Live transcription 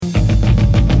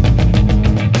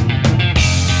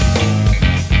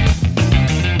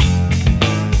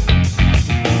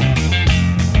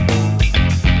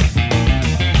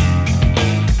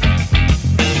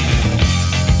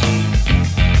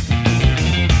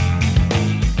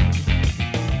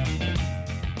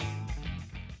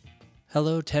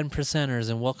Hello, 10%ers,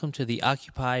 and welcome to the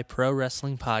Occupy Pro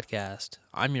Wrestling Podcast.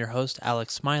 I'm your host,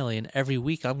 Alex Smiley, and every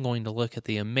week I'm going to look at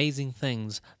the amazing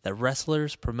things that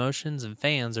wrestlers, promotions, and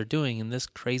fans are doing in this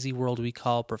crazy world we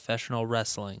call professional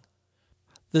wrestling.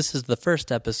 This is the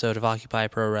first episode of Occupy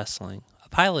Pro Wrestling, a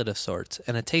pilot of sorts,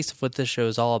 and a taste of what this show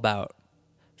is all about.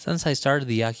 Since I started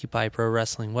the Occupy Pro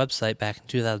Wrestling website back in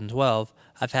 2012,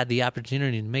 I've had the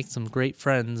opportunity to make some great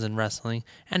friends in wrestling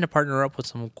and to partner up with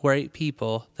some great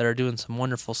people that are doing some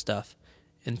wonderful stuff.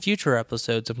 In future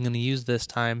episodes, I'm going to use this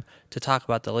time to talk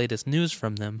about the latest news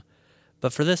from them.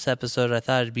 But for this episode, I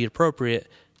thought it'd be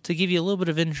appropriate to give you a little bit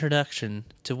of introduction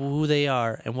to who they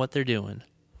are and what they're doing.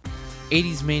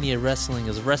 80s Mania Wrestling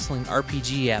is a wrestling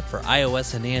RPG app for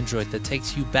iOS and Android that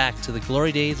takes you back to the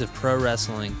glory days of pro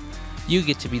wrestling. You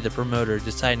get to be the promoter,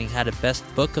 deciding how to best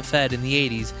book a Fed in the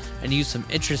 80s and use some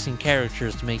interesting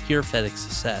characters to make your Fed a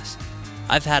success.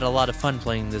 I've had a lot of fun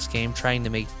playing this game, trying to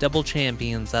make double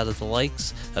champions out of the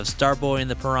likes of Starboy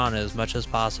and the Piranha as much as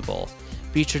possible.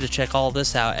 Be sure to check all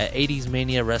this out at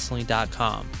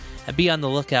 80smaniawrestling.com and be on the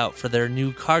lookout for their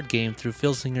new card game through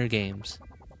Filsinger Games.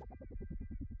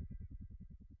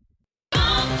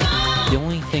 The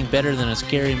only thing better than a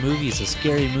scary movie is a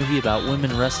scary movie about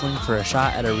women wrestling for a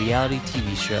shot at a reality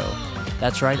TV show.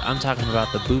 That's right, I'm talking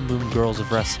about the Boom Boom Girls of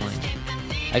Wrestling.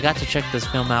 I got to check this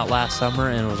film out last summer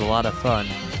and it was a lot of fun.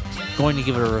 Going to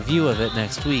give a review of it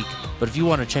next week, but if you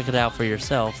want to check it out for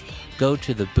yourself, go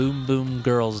to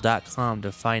theboomboomgirls.com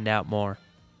to find out more.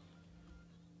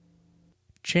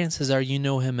 Chances are you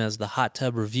know him as the Hot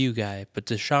Tub Review Guy, but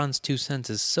Deshaun's 2 cents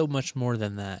is so much more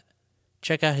than that.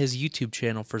 Check out his YouTube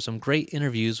channel for some great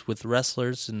interviews with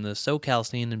wrestlers in the SoCal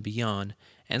scene and beyond,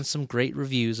 and some great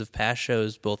reviews of past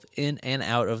shows both in and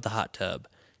out of the hot tub.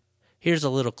 Here's a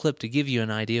little clip to give you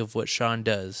an idea of what Sean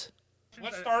does.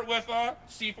 Let's start with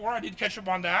C4. I did catch up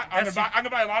on that. I'm gonna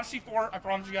buy a lot of C4. I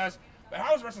promise you guys. But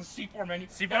how is wrestling C4 menu?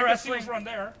 C4 Wrestling. Run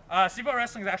there. C4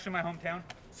 Wrestling is actually my hometown,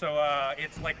 so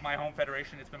it's like my home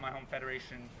federation. It's been my home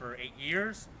federation for 8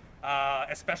 years,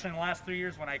 especially in the last 3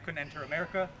 years when I couldn't enter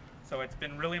America. So it's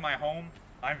been really my home.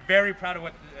 I'm very proud of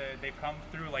what they've come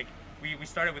through. Like we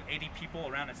started with 80 people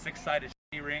around a 6-sided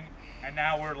ring, and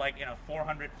now we're like in a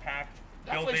 400-packed building.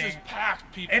 That place is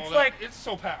packed, people. It's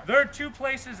so packed. There are 2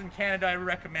 places in Canada I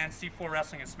recommend: C4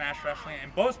 Wrestling and Smash Wrestling,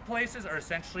 and both places are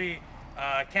essentially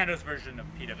Canada's version of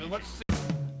PWG.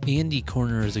 The Indie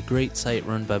Corner is a great site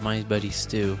run by my buddy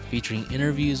Stu, featuring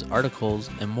interviews, articles,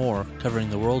 and more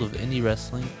covering the world of indie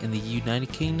wrestling in the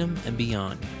United Kingdom and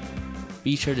beyond.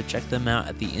 Be sure to check them out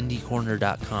at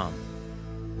theindiecorner.com.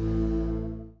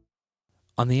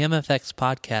 On the MFX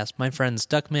podcast, my friends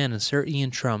Duckman and Sir Ian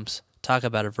Trumps talk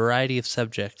about a variety of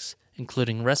subjects,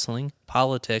 including wrestling,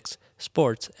 politics,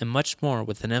 sports, and much more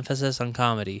with an emphasis on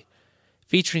comedy.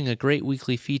 Featuring a great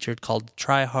weekly feature called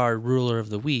Try Hard Ruler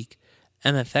of the Week,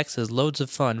 MFX has loads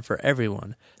of fun for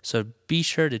everyone, so be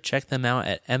sure to check them out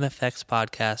at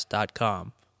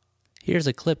mfxpodcast.com. Here's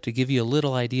a clip to give you a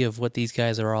little idea of what these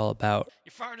guys are all about.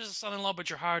 Your fart is a son-in-law,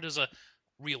 but your heart is a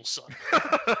real son.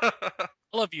 I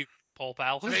love you, Paul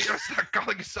Powell. You gotta start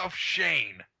calling yourself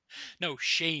Shane. No,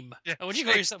 Shame. Yeah, I want you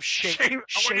to call yourself Shame. I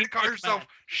want you to call yourself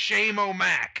Shame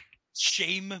O'Mac.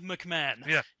 Shame McMahon.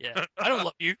 Yeah. I don't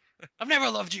love you. I've never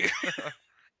loved you.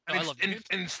 No, I love you.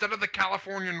 Instead of the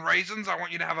Californian Raisins, I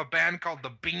want you to have a band called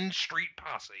the Bean Street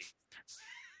Posse.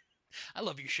 I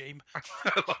love you, Shame. I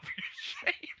love you,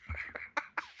 Shame.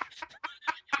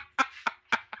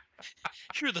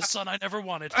 You're the son I never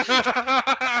wanted.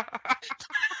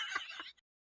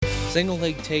 Single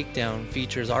Leg Takedown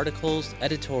features articles,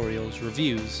 editorials,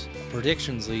 reviews, a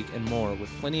predictions league, and more,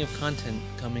 with plenty of content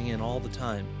coming in all the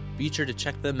time. Be sure to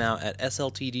check them out at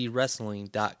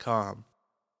sltdwrestling.com.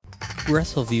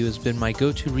 WrestleView has been my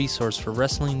go-to resource for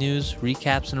wrestling news,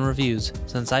 recaps, and reviews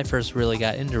since I first really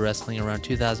got into wrestling around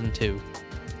 2002.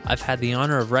 I've had the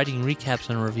honor of writing recaps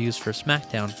and reviews for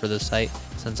SmackDown for the site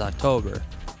since October,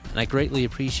 and I greatly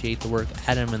appreciate the work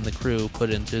Adam and the crew put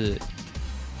into it.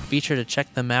 Be sure to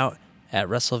check them out at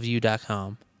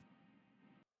WrestleView.com.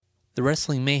 The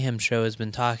Wrestling Mayhem Show has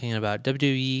been talking about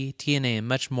WWE, TNA, and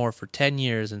much more for 10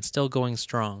 years and still going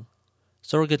strong.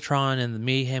 Sorgatron and the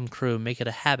Mayhem crew make it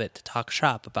a habit to talk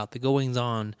shop about the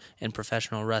goings-on in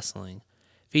professional wrestling,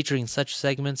 featuring such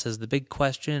segments as The Big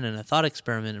Question and a thought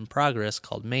experiment in progress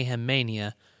called Mayhem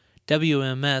Mania.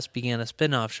 WMS began a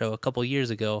spin-off show a couple years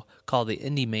ago called the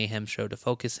Indie Mayhem Show to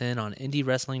focus in on indie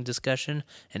wrestling discussion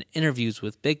and interviews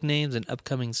with big names and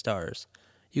upcoming stars.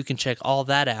 You can check all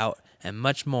that out and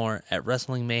much more at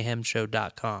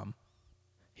WrestlingMayhemShow.com.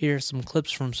 Here are some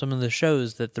clips from some of the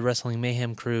shows that the Wrestling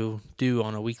Mayhem crew do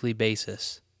on a weekly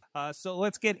basis. So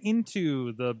let's get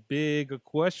into the big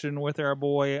question with our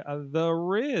boy, The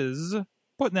Riz,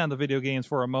 putting down the video games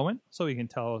for a moment so he can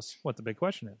tell us what the big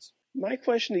question is. My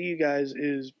question to you guys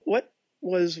is, what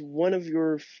was one of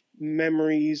your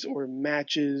memories or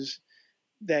matches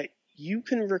that you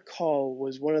can recall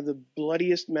was one of the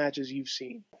bloodiest matches you've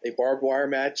seen? A barbed wire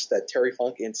match that Terry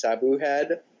Funk and Sabu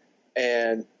had,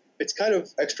 and it's kind of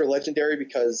extra legendary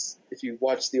because if you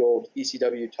watch the old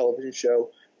ECW television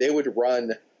show, they would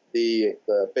run the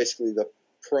basically the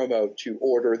promo to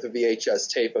order the VHS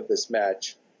tape of this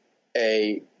match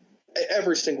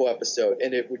every single episode,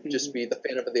 and it would just be the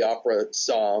Phantom of the Opera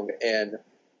song and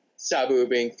Sabu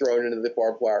being thrown into the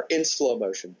barbed wire in slow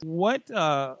motion. What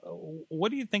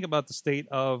do you think about the state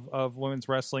of women's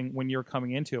wrestling when you're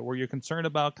coming into it? Were you concerned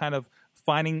about kind of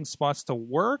finding spots to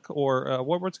work, or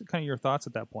what were kind of your thoughts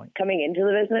at that point? Coming into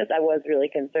the business, I was really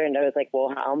concerned. I was like,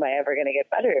 well, how am I ever going to get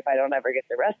better if I don't ever get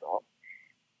to wrestle?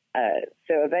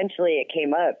 So eventually it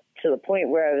came up to the point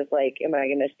where I was like, am I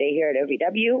going to stay here at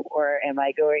OVW, or am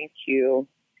I going to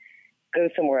go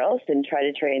somewhere else and try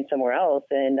to train somewhere else?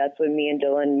 And that's when me and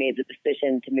Dylan made the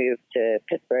decision to move to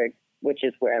Pittsburgh, which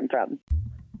is where I'm from.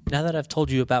 Now that I've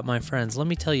told you about my friends, let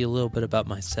me tell you a little bit about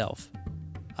myself.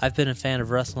 I've been a fan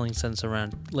of wrestling since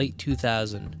around late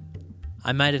 2000.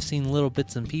 I might have seen little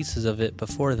bits and pieces of it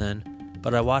before then,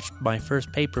 but I watched my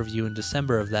first pay-per-view in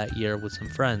December of that year with some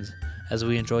friends as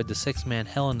we enjoyed the 6-man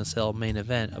Hell in a Cell main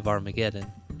event of Armageddon.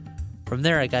 From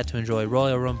there, I got to enjoy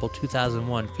Royal Rumble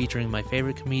 2001 featuring my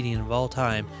favorite comedian of all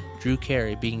time, Drew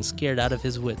Carey, being scared out of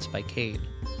his wits by Kane,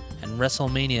 and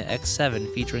WrestleMania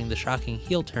X7 featuring the shocking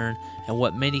heel turn and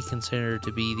what many consider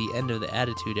to be the end of the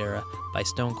Attitude Era by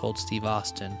Stone Cold Steve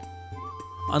Austin.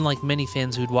 Unlike many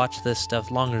fans who'd watched this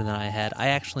stuff longer than I had, I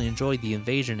actually enjoyed the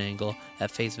invasion angle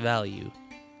at face value.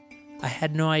 I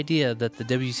had no idea that the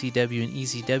WCW and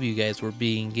ECW guys were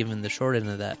being given the short end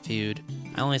of that feud.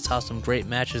 I only saw some great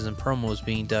matches and promos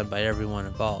being done by everyone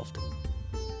involved.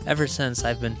 Ever since,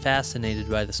 I've been fascinated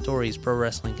by the stories pro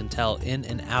wrestling can tell in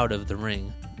and out of the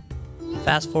ring.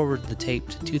 Fast forward the tape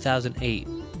to 2008,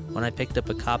 when I picked up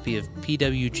a copy of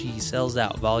PWG Sells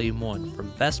Out Volume 1 from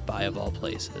Best Buy of all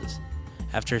places,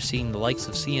 after seeing the likes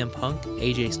of CM Punk,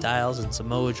 AJ Styles, and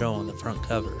Samoa Joe on the front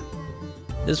cover.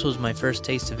 This was my first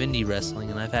taste of indie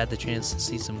wrestling, and I've had the chance to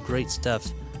see some great stuff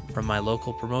from my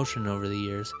local promotion over the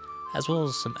years, as well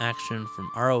as some action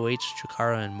from ROH,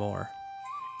 Chikara, and more.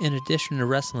 In addition to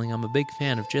wrestling, I'm a big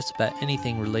fan of just about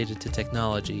anything related to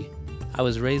technology. I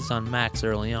was raised on Macs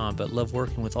early on, but love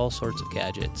working with all sorts of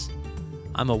gadgets.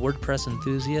 I'm a WordPress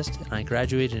enthusiast, and I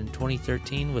graduated in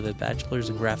 2013 with a bachelor's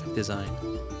in graphic design.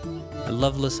 I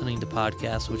love listening to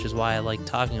podcasts, which is why I like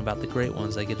talking about the great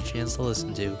ones I get a chance to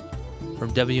listen to.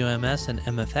 From WMS and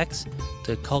MFX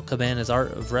to Colt Cabana's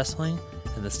Art of Wrestling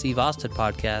and the Steve Austin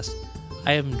podcast,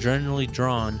 I am generally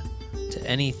drawn to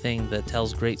anything that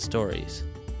tells great stories.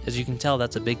 As you can tell,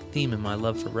 that's a big theme in my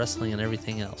love for wrestling and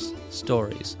everything else.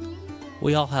 Stories.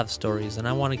 We all have stories, and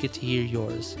I want to get to hear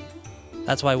yours.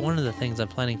 That's why one of the things I'm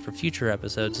planning for future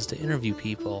episodes is to interview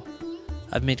people.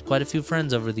 I've made quite a few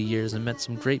friends over the years and met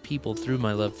some great people through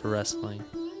my love for wrestling.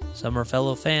 Some are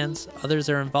fellow fans, others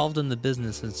are involved in the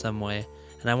business in some way,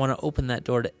 and I want to open that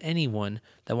door to anyone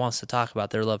that wants to talk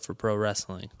about their love for pro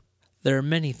wrestling. There are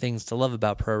many things to love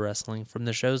about pro wrestling, from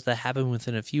the shows that happen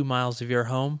within a few miles of your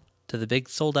home, to the big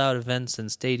sold-out events in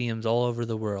stadiums all over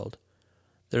the world.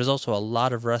 There's also a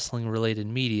lot of wrestling-related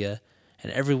media,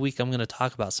 and every week I'm going to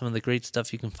talk about some of the great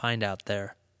stuff you can find out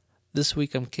there. This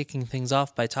week I'm kicking things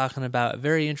off by talking about a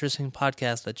very interesting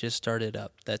podcast that just started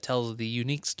up that tells the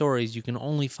unique stories you can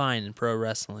only find in pro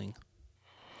wrestling.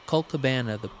 Colt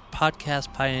Cabana, the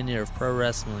podcast pioneer of pro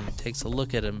wrestling, takes a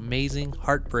look at amazing,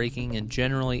 heartbreaking, and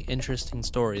generally interesting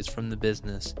stories from the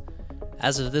business.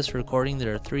 As of this recording,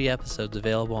 there are 3 episodes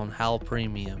available on HAL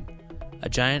Premium: A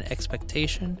Giant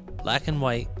Expectation, Black and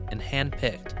White, and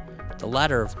Handpicked, the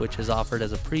latter of which is offered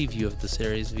as a preview of the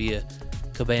series via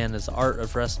Cabana's Art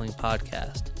of Wrestling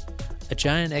podcast. A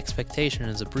Giant Expectation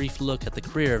is a brief look at the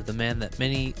career of the man that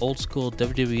many old-school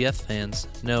WWF fans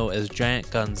know as Giant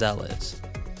Gonzalez.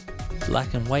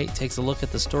 Black and White takes a look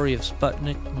at the story of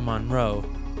Sputnik Monroe,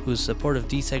 whose support of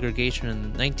desegregation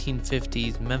in the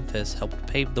 1950s Memphis helped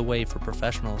pave the way for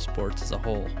professional sports as a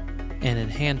whole. And in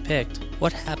Handpicked,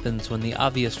 what happens when the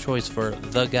obvious choice for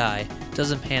the guy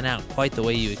doesn't pan out quite the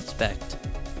way you expect?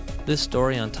 This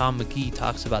story on Tom McGee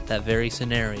talks about that very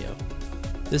scenario.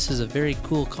 This is a very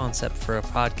cool concept for a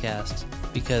podcast,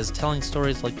 because telling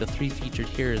stories like the 3 featured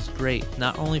here is great,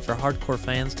 not only for hardcore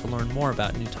fans to learn more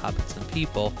about new topics and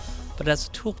people, but as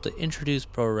a tool to introduce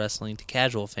pro wrestling to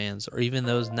casual fans or even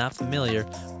those not familiar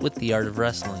with the art of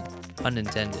wrestling. pun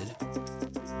intended.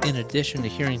 In addition to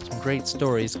hearing some great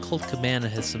stories, Colt Cabana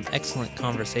has some excellent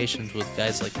conversations with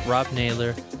guys like Rob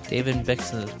Naylor, David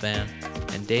Bixenspan,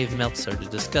 and Dave Meltzer to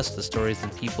discuss the stories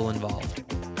and people involved.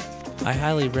 I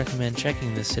highly recommend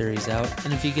checking this series out,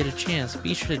 and if you get a chance,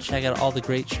 be sure to check out all the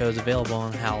great shows available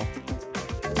on Howl.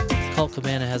 Colt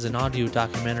Cabana has an audio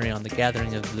documentary on the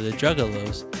gathering of the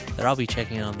Juggalos that I'll be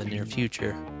checking out in the near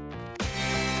future.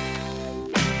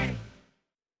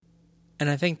 And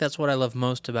I think that's what I love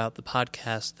most about the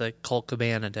podcast that Colt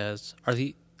Cabana does, are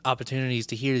the opportunities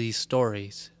to hear these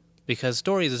stories. Because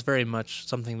stories is very much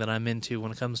something that I'm into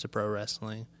when it comes to pro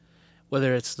wrestling.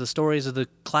 Whether it's the stories of the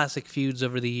classic feuds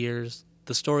over the years,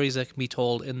 the stories that can be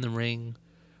told in the ring,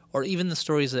 or even the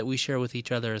stories that we share with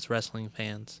each other as wrestling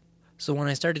fans. So when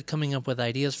I started coming up with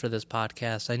ideas for this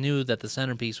podcast, I knew that the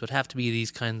centerpiece would have to be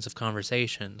these kinds of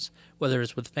conversations, whether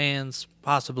it's with fans,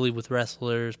 possibly with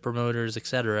wrestlers, promoters,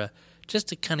 etc., just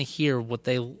to kind of hear what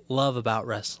they love about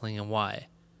wrestling and why.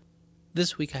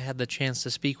 This week I had the chance to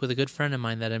speak with a good friend of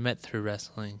mine that I met through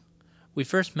wrestling. We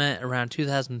first met around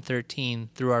 2013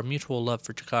 through our mutual love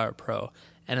for Chikara Pro,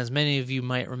 and as many of you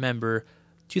might remember,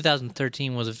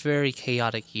 2013 was a very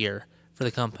chaotic year for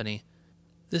the company.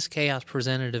 This chaos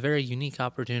presented a very unique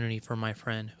opportunity for my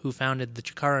friend, who founded the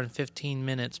Chikara in 15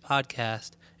 Minutes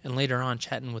podcast and later on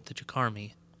Chatting with the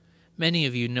Chikarmi. Many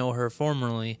of you know her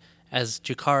formerly as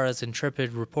Chikara's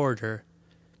intrepid reporter,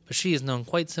 but she is known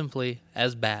quite simply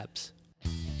as Babs.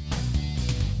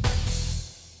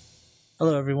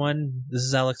 Hello everyone, this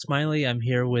is Alex Smiley. I'm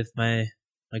here with my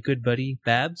good buddy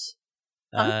Babs.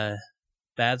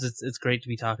 Babs, it's great to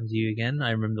be talking to you again. I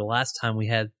remember the last time we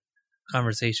had a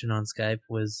conversation on Skype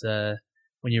was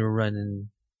when you were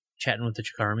running Chatting with the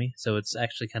Chikarmi, so it's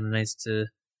actually kind of nice to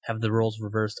have the roles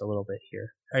reversed a little bit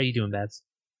here. How are you doing, Babs?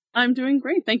 I'm doing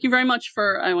great. Thank you very much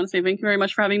for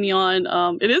having me on.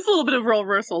 It is a little bit of role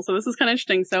reversal, so this is kind of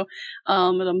interesting. So,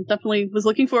 and I'm definitely was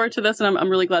looking forward to this, and I'm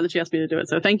really glad that you asked me to do it.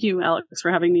 So thank you, Alex, for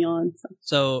having me on.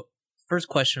 So first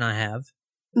question I have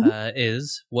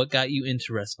is, what got you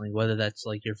into wrestling? Whether that's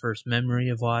like your first memory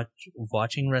of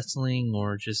watching wrestling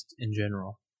or just in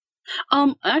general.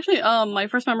 My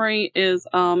first memory is,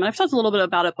 and I've talked a little bit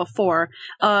about it before,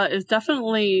 is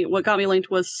definitely what got me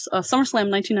linked was SummerSlam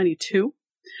 1992.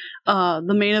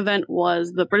 The main event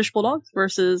was the British Bulldogs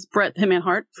versus Bret Hitman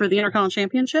Hart for the Intercontinental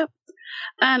Championship.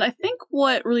 And I think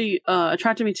what really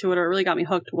attracted me to it, or really got me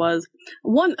hooked, was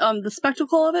one, the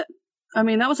spectacle of it. I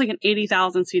mean, that was like an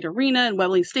 80,000 seat arena in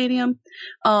Wembley Stadium.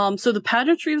 So the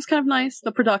pageantry was kind of nice,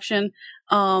 the production.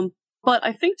 But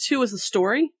I think too was the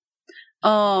story.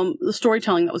 The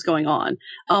storytelling that was going on.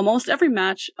 Almost every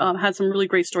match had some really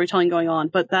great storytelling going on,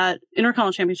 but that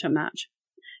Intercontinental Championship match,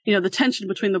 you know, the tension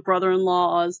between the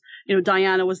brother-in-laws, you know,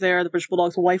 Diana was there, the British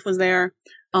Bulldog's wife was there.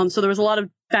 So there was a lot of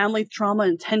family trauma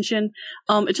and tension.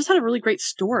 It just had a really great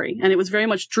story, and it was very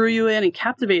much drew you in and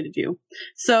captivated you.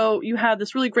 So you had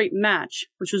this really great match,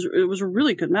 it was a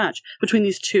really good match between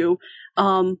these two.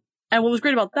 And what was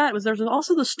great about that was there was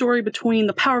also the story between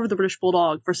the power of the British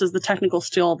Bulldog versus the technical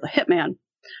skill of the Hitman,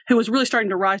 who was really starting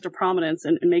to rise to prominence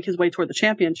and make his way toward the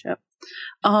championship.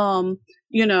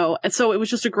 You know, and so it was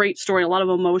just a great story, a lot of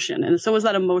emotion. And so was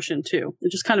that emotion too.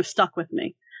 It just kind of stuck with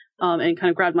me, and kind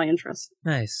of grabbed my interest.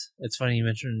 Nice. It's funny you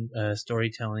mentioned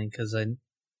storytelling, because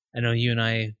I know you and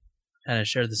I kind of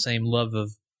share the same love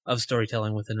of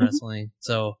storytelling within wrestling.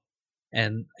 So,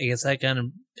 and I guess that kind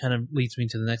of leads me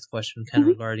to the next question, kind of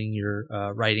regarding your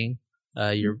writing,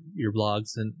 your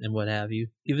blogs and what have you.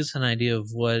 Give us an idea of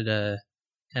what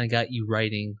kind of got you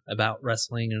writing about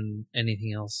wrestling and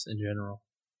anything else in general.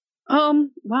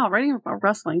 Wow, writing about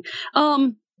wrestling.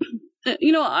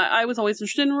 You know, I was always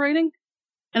interested in writing,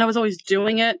 and I was always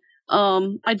doing it.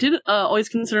 I did always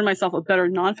consider myself a better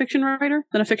nonfiction writer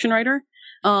than a fiction writer.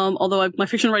 Although my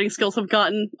fiction writing skills have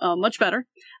gotten much better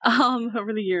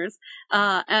over the years.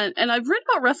 And I've read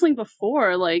about wrestling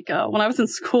before. Like when I was in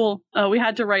school, we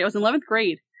had to write. I was in 11th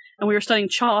grade, and we were studying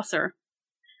Chaucer.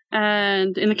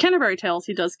 And in the Canterbury Tales,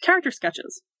 he does character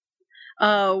sketches.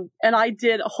 And I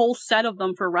did a whole set of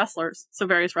them for wrestlers, so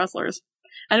various wrestlers.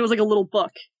 And it was like a little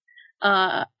book.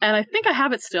 And I think I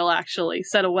have it still, actually,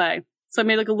 set away. So I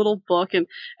made like a little book, and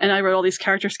I wrote all these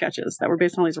character sketches that were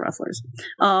based on these wrestlers.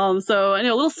 So I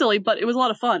know, a little silly, but it was a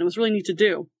lot of fun. It was really neat to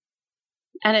do.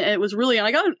 And it was really, and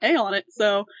I got an A on it.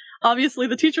 So obviously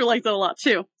the teacher liked it a lot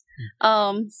too.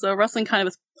 So wrestling kind of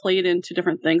has played into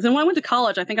different things. And when I went to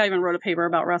college, I think I even wrote a paper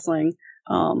about wrestling,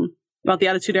 about the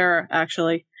Attitude Era,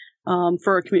 actually,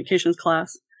 for a communications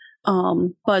class.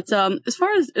 But as far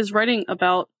as writing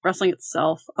about wrestling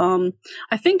itself,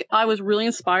 I think I was really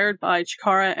inspired by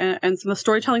Chikara and some of the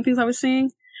storytelling things I was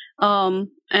seeing.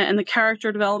 and the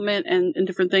character development and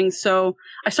different things. So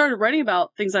I started writing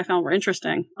about things I found were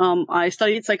interesting. I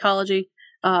studied psychology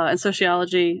and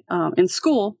sociology in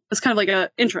school. It's kind of like a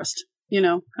interest, kind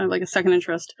of like a second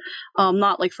interest,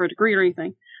 not like for a degree or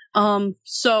anything.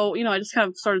 So, I just kind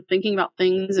of started thinking about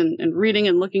things and reading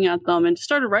and looking at them and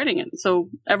started writing it. So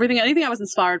anything I was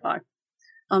inspired by.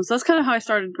 So that's kind of how I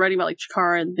started writing about like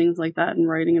Chikara and things like that and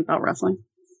writing about wrestling.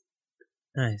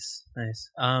 Nice.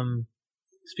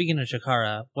 Speaking of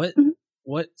Chikara,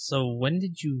 so when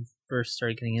did you first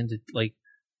start getting into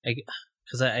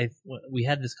because we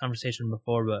had this conversation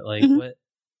before, but like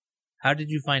how did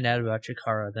you find out about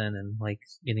Chikara then and like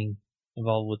getting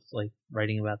involved with like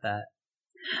writing about that?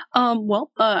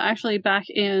 Actually back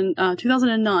in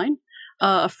 2009,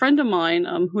 a friend of mine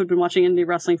who had been watching indie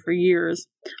wrestling for years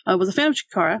was a fan of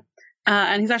Chikara,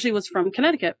 and he actually was from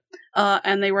Connecticut,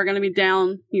 and they were going to be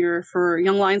down here for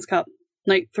Young Lions Cup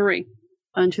Night 3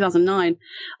 in 2009,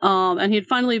 and he had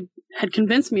finally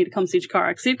convinced me to come see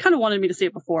Chikara because he had kind of wanted me to see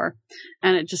it before,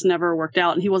 and it just never worked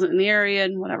out, and he wasn't in the area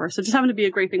and whatever, so it just happened to be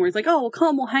a great thing where he's like, oh, well,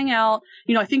 come, we'll hang out,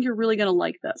 I think you're really going to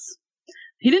like this.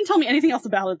 He didn't tell me anything else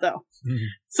about it, though. Mm-hmm.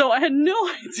 So I had no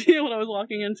idea what I was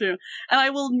walking into. And I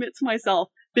will admit to myself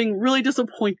being really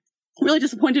disappointed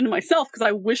in myself because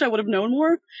I wish I would have known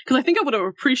more. Because I think I would have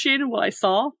appreciated what I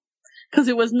saw. Because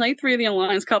it was night 3 of the Young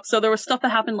Lions Cup. So there was stuff that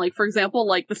happened, like, for example,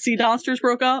 like the Sea Monsters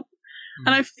broke up. Mm-hmm.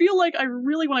 And I feel like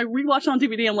when I rewatched it on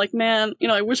DVD, I'm like, man,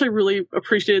 I wish I really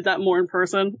appreciated that more in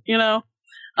person,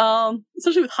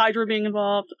 especially with Hydra being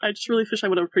involved. I just really wish I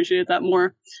would have appreciated that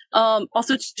more.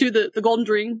 Also too, the Golden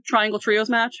Dream Triangle Trios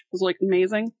match was like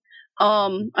amazing.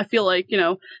 I feel like,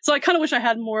 so I kind of wish I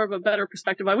had more of a better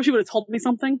perspective. I wish he would have told me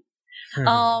something.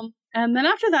 And then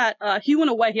after that, he went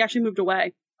away. He actually moved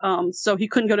away. So he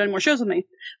couldn't go to any more shows with me,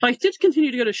 but I did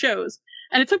continue to go to shows.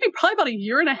 And it took me probably about a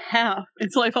year and a half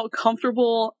until I felt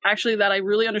comfortable, actually, that I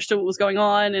really understood what was going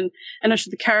on and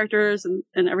understood the characters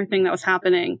and everything that was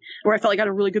happening, where I felt like I had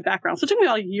a really good background. So it took me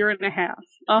about a year and a half.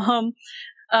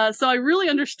 So I really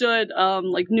understood,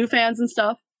 like new fans and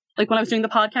stuff. Like when I was doing the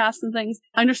podcast and things,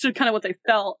 I understood kind of what they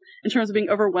felt in terms of being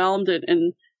overwhelmed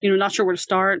and not sure where to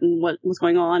start and what was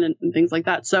going on and things like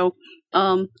that. So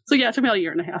yeah, it took me about a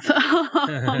year and a half,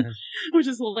 which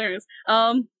is hilarious.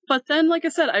 But then, like I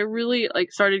said, I really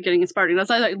started getting inspired. And as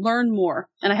I learned more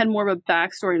and I had more of a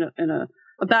backstory and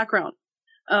a background,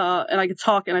 and I could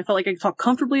talk, and I felt like I could talk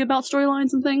comfortably about storylines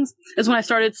and things, is when I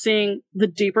started seeing the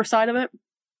deeper side of it.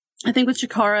 I think with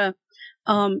Chikara,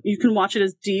 you can watch it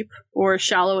as deep or as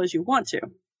shallow as you want to,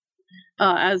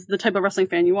 as the type of wrestling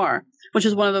fan you are, which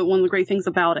is one of the great things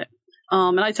about it.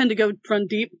 And I tend to run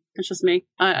deep. It's just me.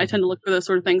 I tend to look for those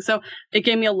sort of things. So it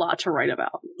gave me a lot to write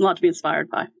about, a lot to be inspired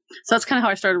by. So that's kind of how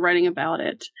I started writing about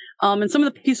it. And some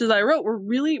of the pieces I wrote were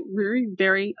really, really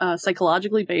very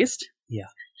psychologically based. Yeah.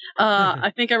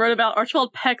 I think I wrote about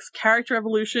Archibald Peck's character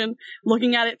evolution,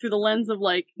 looking at it through the lens of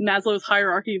like Maslow's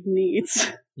hierarchy of needs.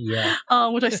 Yeah.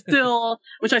 Which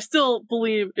I still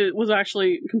believe it was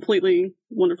actually completely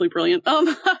wonderfully brilliant. Not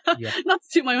to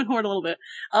toot my own horn a little bit,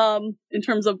 in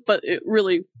terms of, but it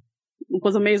really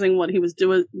was amazing what he was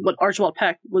doing, what Archibald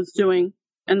Peck was doing,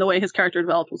 and the way his character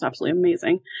developed was absolutely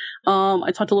amazing.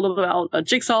 I talked a little bit about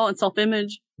Jigsaw and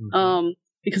self-image,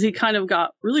 because he kind of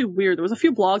got really weird. There was a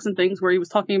few blogs and things where he was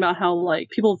talking about how like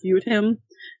people viewed him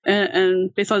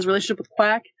and based on his relationship with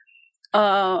Quack,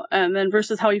 and then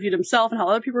versus how he viewed himself and how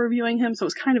other people were viewing him. So it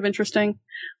was kind of interesting.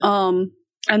 And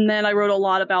then I wrote a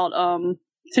lot about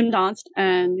Tim Donst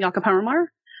and Jakob Hammermeyer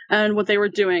and what they were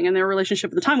doing and their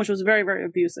relationship at the time, which was very, very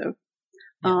abusive.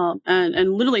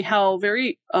 And literally how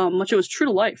very much it was true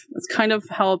to life. It's kind of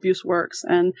how abuse works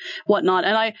and whatnot.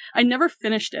 And I never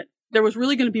finished it. There was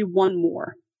really going to be one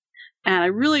more. And I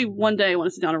really one day want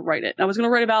to sit down and write it. I was going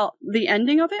to write about the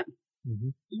ending of it,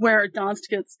 where Donst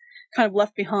gets kind of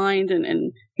left behind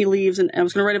and he leaves. And I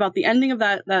was going to write about the ending of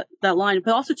that line,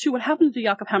 but also too what happened to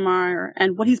Jakob Hammermeyer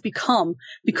and what he's become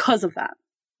because of that.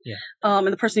 Yeah. And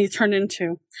the person he's turned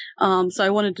into. So I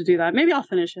wanted to do that. Maybe I'll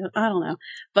finish it. I don't know.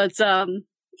 But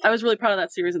I was really proud of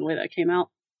that series and the way that it came out.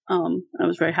 I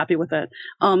was very happy with it.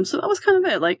 So that was kind of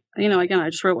it. Like, again, I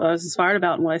just wrote what I was inspired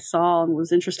about and what I saw and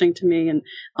was interesting to me. And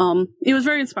it was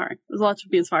very inspiring. There was a lot to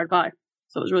be inspired by.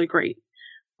 So it was really great.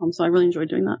 So I really enjoyed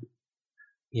doing that.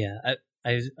 Yeah,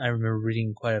 I remember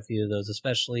reading quite a few of those,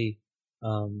 especially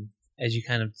as you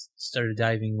kind of started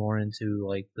diving more into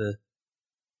like the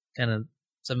kind of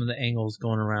some of the angles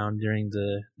going around during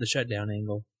the shutdown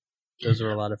angle. Those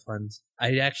were a lot of fun.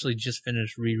 I actually just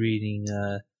finished rereading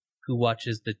Who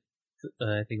Watches the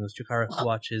I think it was Chikara Who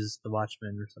Watches the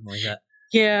Watchmen or something like that.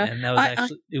 Yeah, and that was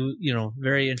actually it was,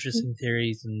 very interesting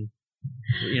theories and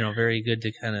very good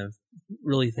to kind of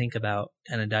really think about,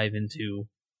 kind of dive into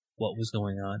what was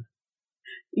going on.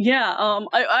 Yeah,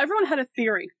 everyone had a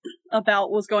theory about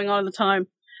what was going on at the time.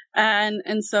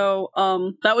 And so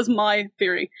that was my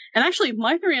theory. And actually,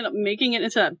 my theory ended up making it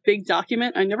into that big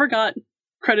document. I never got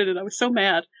credited. I was so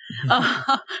mad.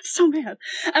 So mad.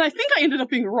 And I think I ended up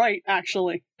being right,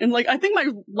 actually. And I think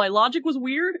my logic was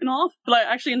weird and off, but I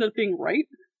actually ended up being right.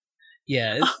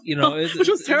 Yeah, which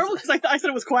was terrible because I said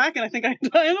it was quack, and I think I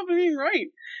ended up being right.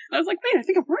 And I was like, wait, I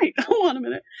think I'm right. Hold on a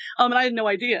minute. And I had no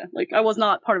idea. I was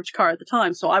not part of Chikara at the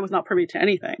time, so I was not privy to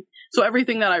anything. So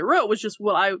everything that I wrote was just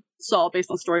what I saw based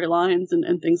on storylines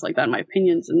and things like that, my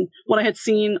opinions, and what I had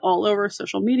seen all over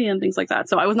social media and things like that.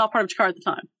 So I was not part of Chikara at the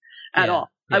time at all.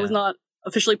 Yeah. I was not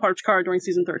officially part of Chikara during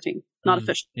season 13. Not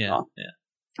officially at all. Yeah.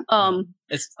 A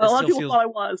lot of people thought I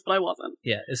was, but I wasn't.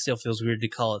 Yeah, it still feels weird to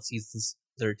call it season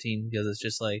 13 because it's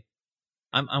just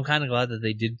I'm kind of glad that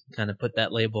they did kind of put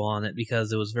that label on it,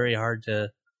 because it was very hard to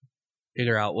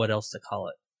figure out what else to call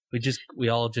it. We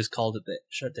all just called it the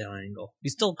Shutdown Angle. We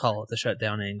still call it the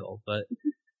Shutdown Angle, but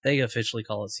they officially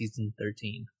call it season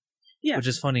 13. Yeah, which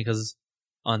is funny because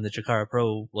on the Chikara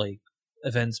Pro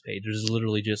events page, there's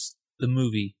literally just the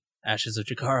movie Ashes of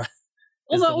Chikara.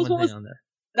 Well, that was what was on there.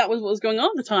 That was what was going on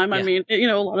at the time. Yeah. I mean,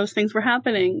 a lot of things were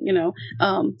happening.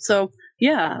 So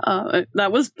yeah,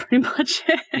 that was pretty much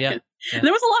it. Yeah.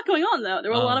 There was a lot going on, though.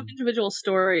 There were a lot of individual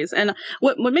stories, and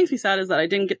what makes me sad is that I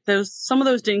didn't get those. Some of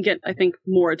those didn't get, I think,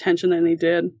 more attention than they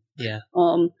did. Yeah.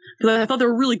 Because I thought there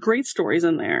were really great stories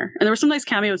in there, and there were some nice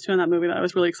cameos too in that movie that I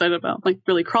was really excited about.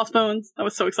 Really, Crossbones. That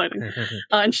was so exciting.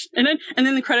 And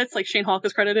then the credits, Shane Hawk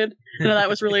was credited. That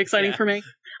was really exciting for me.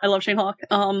 I love Shane Hawk.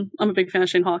 I'm a big fan of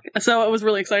Shane Hawk, so it was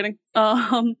really exciting.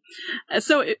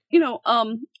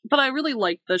 But I really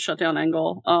liked the Shutdown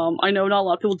Angle. I know not a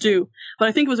lot of people do, but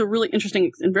I think it was a really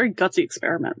interesting and very gutsy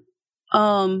experiment.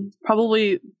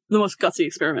 Probably the most gutsy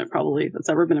experiment that's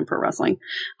ever been in pro wrestling.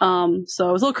 So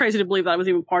it was a little crazy to believe that I was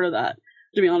even part of that,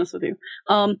 to be honest with you.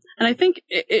 And I think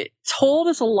it told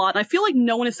us a lot. And I feel like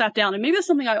no one has sat down, and maybe that's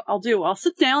something I'll do. I'll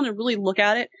sit down and really look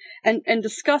at it and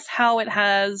discuss how it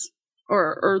has,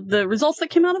 or the results that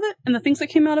came out of it and the things that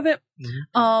came out of it.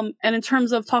 Mm-hmm. And in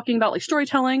terms of talking about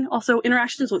storytelling, also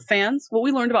interactions with fans, what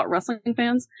we learned about wrestling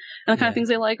fans and the kind of things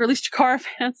they like, or at least Chikara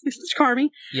fans, at least Chikara.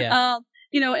 Yeah.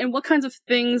 And what kinds of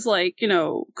things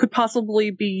could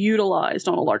possibly be utilized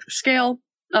on a larger scale,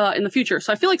 in the future.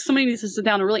 So I feel like somebody needs to sit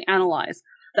down and really analyze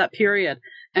that period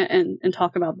and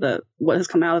talk about what has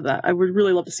come out of that. I would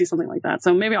really love to see something like that.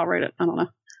 So maybe I'll write it. I don't know.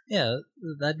 Yeah,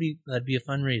 that'd be a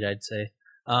fun read, I'd say.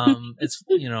 It's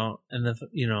and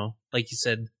like you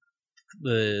said,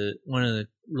 one of the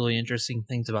really interesting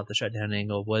things about the Shutdown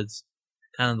Angle was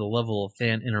kind of the level of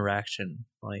fan interaction.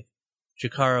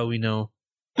 Chikara, we know,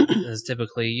 is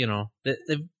typically,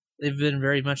 they've been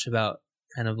very much about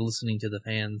kind of listening to the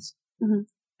fans mm-hmm.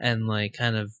 and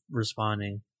kind of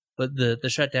responding. But the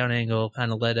Shutdown Angle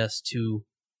kind of led us to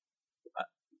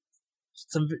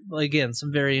some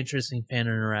very interesting fan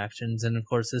interactions, and of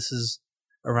course this is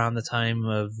around the time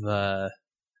of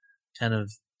kind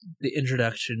of the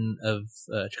introduction of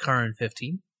Chikara in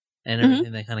 15 and everything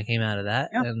mm-hmm. that kind of came out of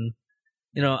that. Yep. And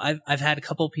I've had a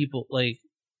couple people,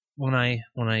 when I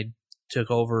took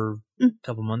over a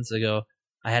couple months ago,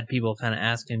 I had people kind of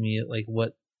asking me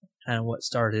what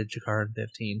started Chikara in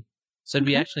 15. So it'd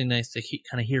be mm-hmm. actually nice to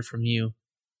kind of hear from you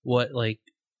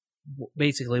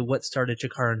basically what started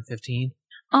Chikara in 15.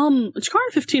 Chikara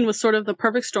in 15 was sort of the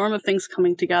perfect storm of things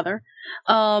coming together.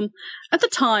 At the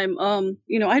time, I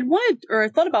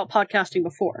thought about podcasting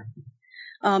before.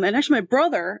 And actually my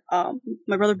brother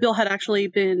Bill had actually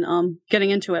been, getting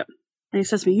into it. And he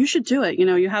says to me, you should do it.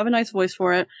 You have a nice voice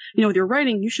for it. With your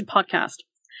writing, you should podcast.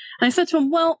 And I said to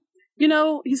him, well,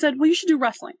 he said, well, you should do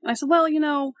wrestling. And I said, well,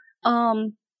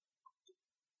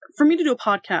 for me to do a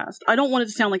podcast, I don't want it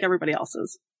to sound like everybody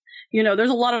else's. There's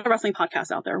a lot of wrestling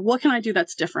podcasts out there. What can I do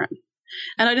that's different?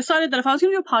 And I decided that if I was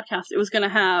going to do a podcast, it was going to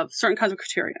have certain kinds of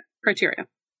criteria.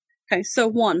 Okay, so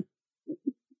one,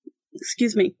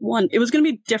 it was going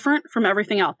to be different from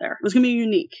everything out there. It was going to be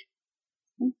unique.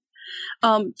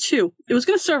 Two, it was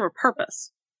going to serve a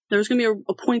purpose. There was going to be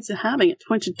a point to having it, a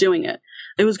point to doing it.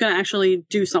 It was going to actually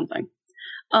do something.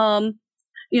 And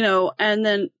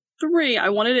then three, I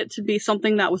wanted it to be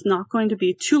something that was not going to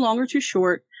be too long or too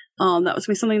short. That was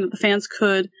going to be something that the fans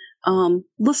could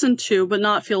listen to, but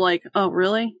not feel like, oh,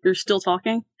 really? You're still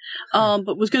talking?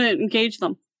 But was going to engage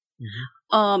them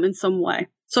mm-hmm. In some way.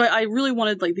 So I really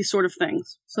wanted these sort of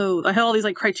things. So I had all these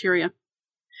criteria,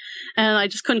 and I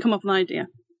just couldn't come up with an idea.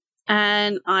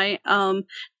 And I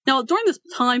now during this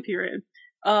time period,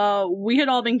 we had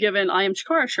all been given I Am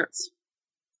Chikara shirts.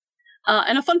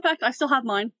 And a fun fact, I still have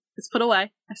mine. It's put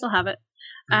away. I still have it.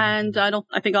 And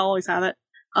I think I'll always have it.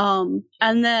 And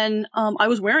then, I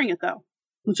was wearing it though.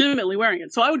 Legitimately wearing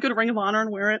it. So I would go to Ring of Honor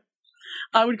and wear it.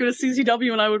 I would go to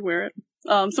CZW and I would wear it.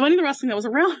 So any of the wrestling that was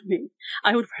around me,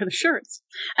 I would wear the shirts.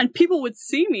 And people would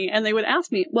see me and they would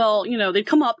ask me, well, you know, they'd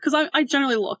come up, because I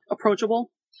generally look approachable.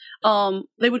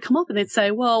 They would come up and they'd say,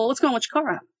 well, what's going on with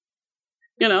Chikara?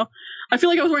 You know, I feel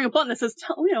like I was wearing a button that says,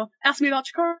 ask me about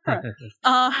Chikara.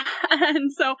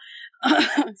 And so,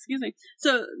 excuse me.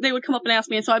 So they would come up and ask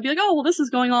me, and so I'd be like, oh, well, this is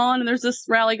going on, and there's this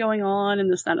rally going on,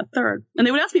 and this, that, and a third. And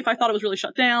they would ask me if I thought it was really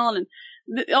shut down,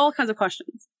 and all kinds of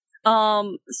questions.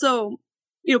 So,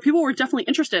 you know, people were definitely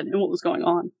interested in what was going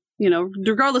on. You know,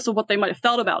 regardless of what they might have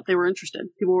felt about, they were interested.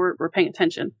 People were paying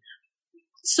attention.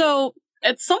 So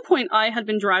at some point I had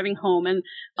been driving home, and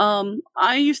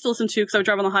I used to listen to, because I would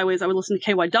drive on the highways, I would listen to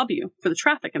KYW for the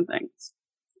traffic and things.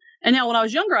 And now when I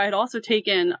was younger, I had also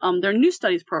taken their news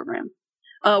studies program,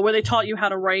 where they taught you how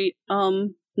to write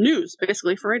news,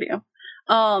 basically, for radio,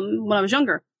 when I was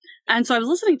younger. And so I was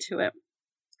listening to it,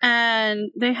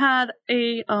 and they had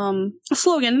a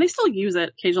slogan, and they still use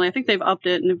it occasionally. I think they've upped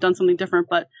it and they've done something different,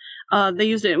 but they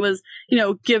used it. It was, you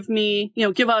know, give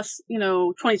us,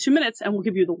 22 minutes and we'll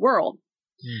give you the world.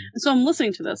 And so I'm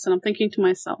listening to this and I'm thinking to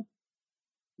myself,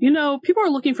 you know, people are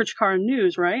looking for Chikara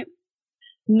news, right?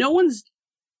 No one's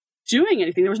doing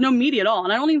anything. There was no media at all.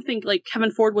 And I don't even think like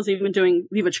Kevin Ford was even doing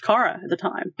Viva Chikara at the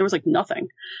time. There was like nothing.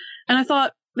 And I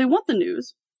thought, they want the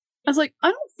news. I was like,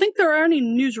 I don't think there are any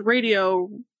news radio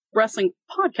wrestling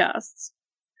podcasts.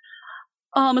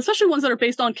 Especially ones that are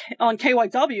based on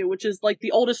KYW, which is like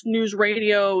the oldest news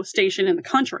radio station in the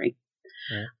country.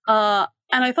 Yeah.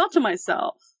 And I thought to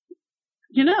myself,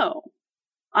 you know,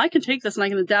 I can take this and I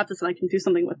can adapt this and I can do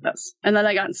something with this. And then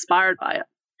I got inspired by it.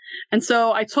 And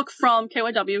so I took from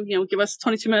KYW, you know, give us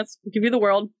 22 minutes, we'll give you the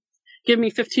world. Give me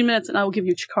 15 minutes and I will give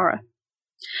you Chikara.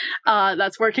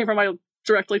 That's where it came from. I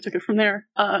directly took it from there.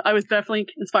 I was definitely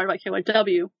inspired by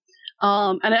KYW.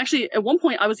 And actually, at one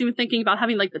point, I was even thinking about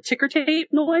having like the ticker tape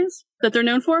noise that they're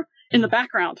known for in the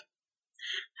background.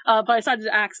 But I decided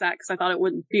to axe that because I thought it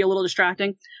would be a little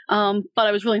distracting. But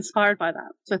I was really inspired by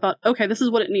that. So I thought, okay, this is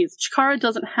what it needs. Chikara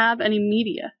doesn't have any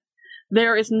media.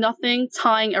 There is nothing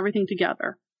tying everything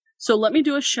together. So let me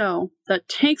do a show that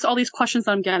takes all these questions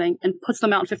that I'm getting and puts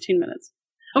them out in 15 minutes.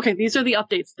 Okay, these are the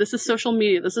updates. This is social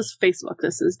media. This is Facebook.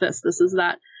 This is this. This is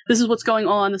that. This is what's going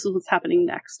on. This is what's happening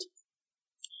next.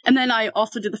 And then I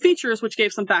also did the features, which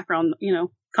gave some background, you know,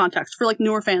 context for like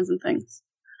newer fans and things.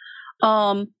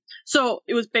 So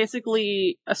it was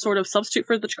basically a sort of substitute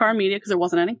for the Chikara media because there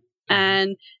wasn't any.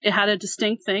 And it had a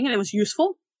distinct thing and it was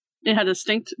useful. It had a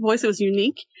distinct voice. It was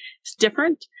unique. It's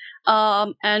different.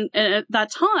 And at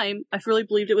that time, I really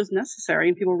believed it was necessary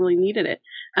and people really needed it.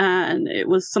 And it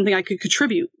was something I could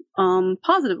contribute,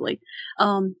 positively,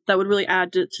 that would really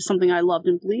add to something I loved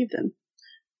and believed in.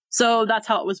 So that's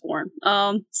how it was born.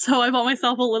 So I bought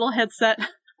myself a little headset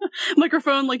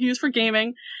microphone like used for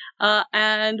gaming.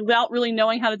 And without really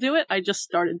knowing how to do it, I just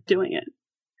started doing it.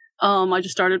 I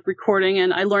just started recording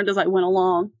and I learned as I went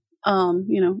along,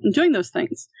 and doing those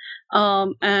things.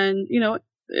 And,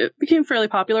 it became fairly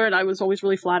popular and I was always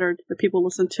really flattered that people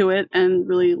listened to it and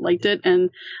really liked it and,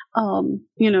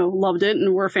 loved it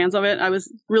and were fans of it. I was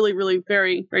really, really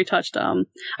very, very touched. I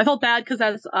felt bad because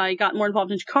as I got more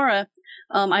involved in Chikara,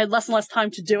 I had less and less time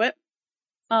to do it.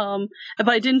 But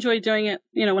I did enjoy doing it,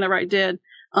 whenever I did.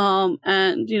 And,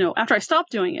 after I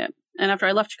stopped doing it and after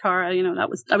I left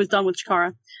Chikara, I was done with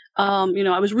Chikara.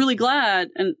 I was really glad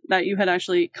that you had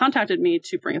actually contacted me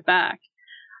to bring it back.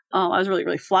 I was really,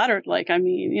 really flattered.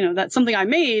 That's something I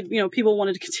made, people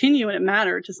wanted to continue and it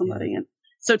mattered to somebody. And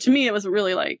so to me, it was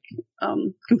really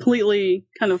completely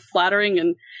kind of flattering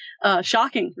and,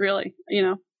 shocking, really,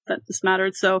 that this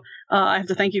mattered. So, I have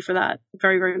to thank you for that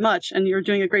very, very much. And you're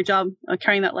doing a great job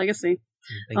carrying that legacy.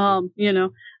 But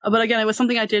again, it was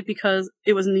something I did because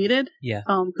it was needed. Yeah.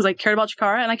 Because I cared about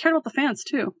Chikara and I cared about the fans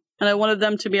too. And I wanted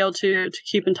them to be able to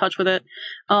keep in touch with it,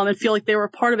 and feel like they were a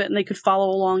part of it and they could follow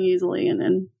along easily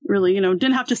and really,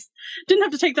 didn't have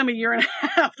to take them a year and a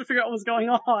half to figure out what was going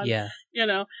on. Yeah.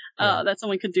 That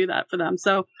someone could do that for them.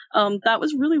 So, that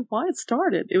was really why it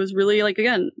started. It was really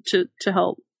again, to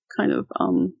help kind of,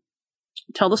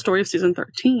 tell the story of season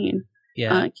 13.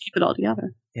 Yeah. Keep it all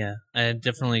together. Yeah. I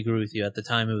definitely agree with you. At the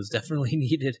time, it was definitely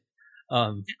needed.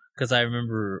 Cause I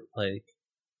remember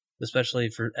especially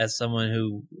as someone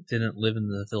who didn't live in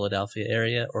the Philadelphia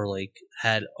area or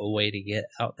had a way to get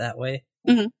out that way,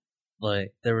 mm-hmm.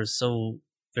 There was so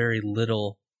very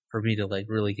little for me to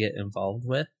really get involved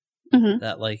with, mm-hmm.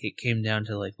 that it came down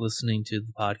to listening to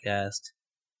the podcast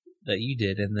that you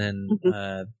did, and then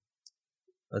Mm-hmm.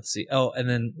 let's see. Oh, and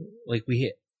then like we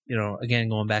hit, again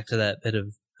going back to that bit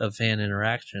of fan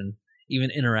interaction, even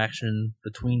interaction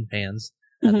between fans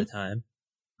at the time,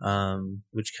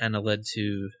 which kind of led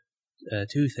to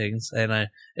two things. And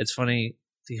it's funny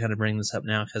to kind of bring this up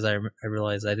now because I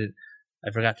realized I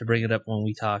forgot to bring it up when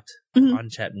we talked on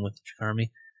Chatting with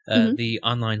Chikarmi, the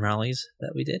online rallies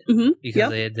that we did,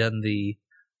 because they had done the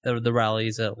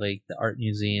rallies at like the art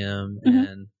museum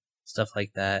and stuff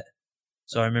like that.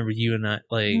 So I remember you and I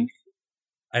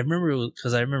I remember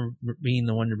because I remember being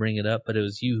the one to bring it up, but it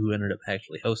was you who ended up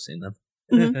actually hosting them.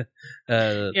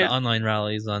 The online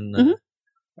rallies on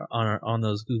on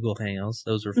those Google Hangouts,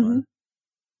 those were fun.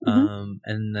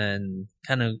 And then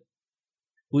kind of,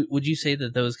 would you say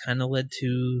that those kind of led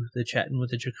to the Chatting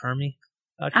with the Chikarmi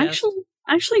podcast?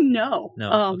 Actually, no.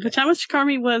 Okay. The Chatting with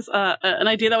Chikarmi was an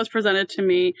idea that was presented to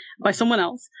me by someone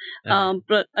else.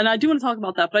 Okay. And I do want to talk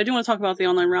about that, but I do want to talk about the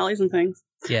online rallies and things.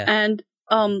 Yeah. And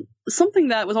something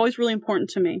that was always really important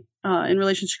to me in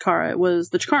relation to Chikara was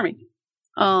the Chikarmi.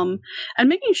 And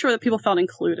making sure that people felt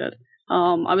included.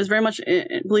 I was very much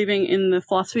believing in the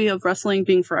philosophy of wrestling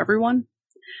being for everyone.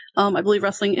 I believe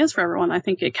wrestling is for everyone. I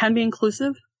think it can be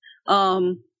inclusive.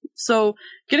 So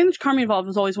getting the Chikarmi involved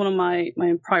was always one of my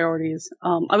priorities.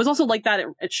 I was also like that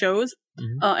at shows.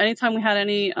 Anytime we had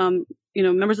any,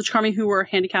 members of Chikarmi who were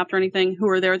handicapped or anything who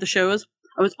were there at the shows,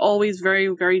 I was always very,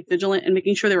 very vigilant in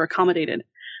making sure they were accommodated.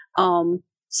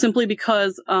 Simply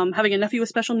because having a nephew with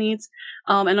special needs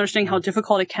and understanding how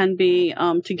difficult it can be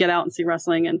to get out and see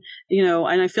wrestling, and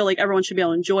and I feel like everyone should be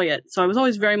able to enjoy it. So I was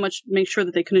always very much make sure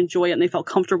that they could enjoy it and they felt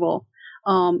comfortable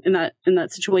in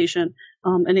that situation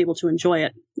and able to enjoy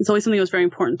it. It's always something that was very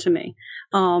important to me,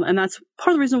 and that's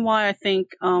part of the reason why I think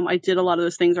I did a lot of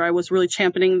those things, or I was really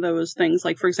championing those things.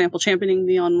 Like for example, championing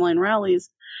the online rallies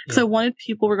because I wanted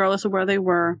people, regardless of where they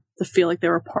were, to feel like they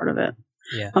were a part of it.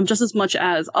 Yeah. Just as much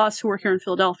as us who were here in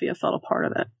Philadelphia felt a part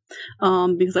of it,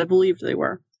 because I believed they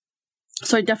were.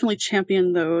 So I definitely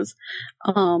championed those,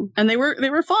 and they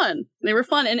were fun. They were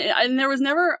fun, and there was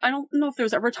never, I don't know if there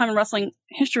was ever a time in wrestling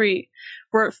history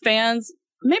where fans,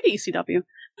 maybe ECW,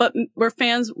 but where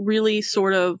fans really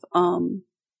sort of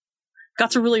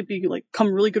got to really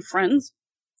become really good friends.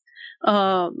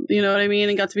 You know what I mean?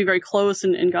 And got to be very close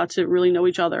and got to really know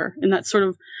each other. And that sort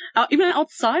of, even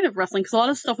outside of wrestling, because a lot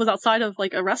of stuff was outside of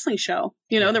like a wrestling show.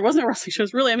 There wasn't a wrestling show.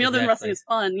 Really, other than wrestling is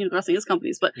fun, wrestling is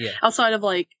companies, but outside of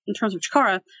in terms of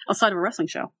Chikara, outside of a wrestling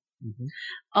show.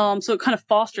 So it kind of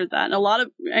fostered that.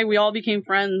 And we all became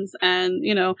friends, and,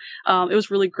 it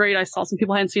was really great. I saw some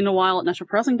people I hadn't seen in a while at National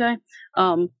Pro Wrestling Day,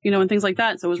 and things like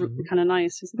that. So it was kind of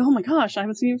nice. It's like, oh my gosh, I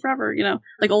haven't seen you forever,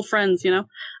 like old friends,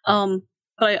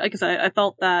 But like I said, I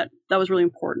felt that was really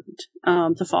important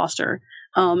to foster,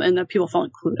 and that people felt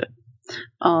included.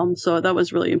 So that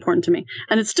was really important to me,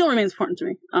 and it still remains important to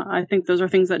me. I think those are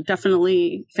things that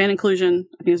definitely fan inclusion,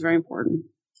 I think, is very important.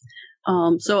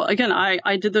 So again,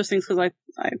 I did those things because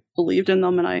I believed in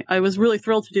them, and I was really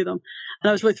thrilled to do them, and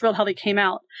I was really thrilled how they came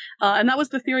out. And that was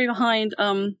the theory behind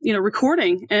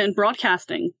recording and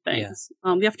broadcasting things.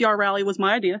 The FDR rally was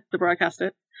my idea to broadcast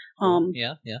it.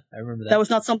 Yeah, I remember that. That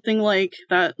was not something like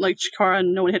Chikara,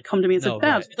 and no one had come to me and said,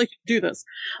 Babs, I'd like to do this.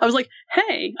 I was like,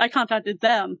 hey, I contacted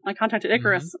them. I contacted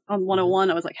Icarus on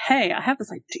 101. I was like, hey, I have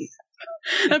this idea.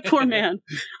 That poor man.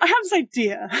 I have this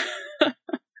idea.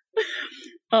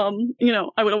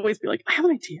 I would always be like, I have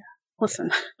an idea. Listen,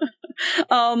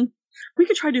 we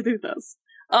could try to do this.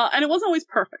 And it wasn't always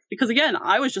perfect because, again,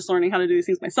 I was just learning how to do these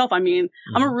things myself. I mean,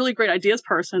 I'm a really great ideas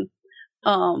person.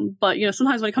 But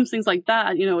sometimes when it comes to things like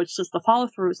that, it's just the follow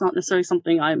through is not necessarily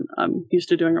something I'm used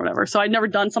to doing or whatever. So I'd never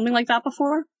done something like that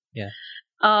before. Yeah.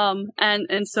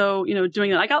 And so,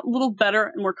 doing that, I got a little better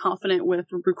and more confident with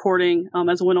recording,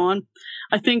 as it went on.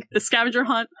 I think the scavenger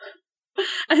hunt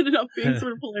ended up being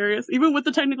sort of hilarious, even with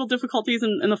the technical difficulties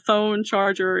and the phone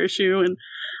charger issue. And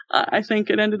I think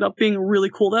it ended up being really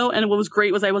cool though. And what was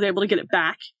great was I was able to get it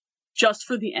back just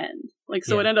for the end. It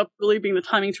ended up really being, the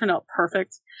timing turned out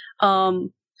perfect. So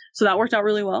that worked out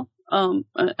really well. And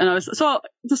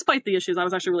despite the issues, I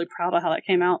was actually really proud of how that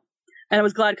came out. And I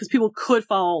was glad because people could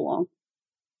follow along.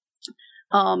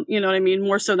 You know what I mean?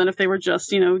 More so than if they were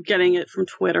just, getting it from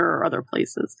Twitter or other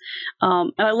places.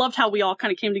 And I loved how we all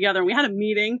kind of came together, and we had a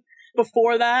meeting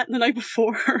before that, the night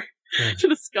before, to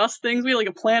discuss things. We had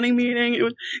a planning meeting. It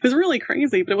was really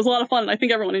crazy, but it was a lot of fun. And I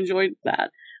think everyone enjoyed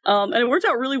that. And it worked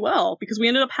out really well because we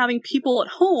ended up having people at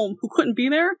home who couldn't be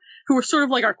there, who were sort of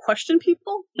like our question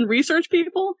people and research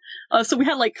people. So we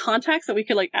had contacts that we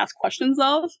could ask questions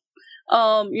of.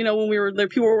 When we were there,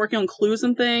 people were working on clues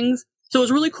and things. So it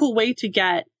was a really cool way to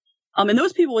get And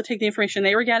those people would take the information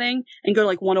they were getting and go to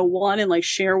like 101 and like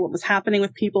share what was happening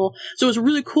with people. So it was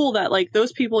really cool that like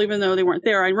those people, even though they weren't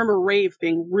there, I remember Rave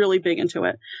being really big into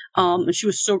it. And she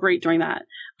was so great during that.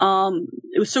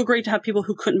 It was so great to have people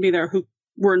who couldn't be there who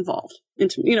were involved,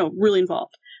 really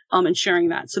involved, and sharing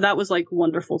that. So that was like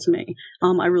wonderful to me.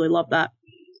 I really loved that,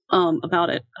 about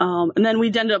it. And then we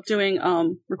ended up doing,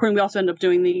 recording. We also ended up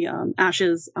doing the,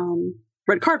 Ashes,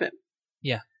 red carpet.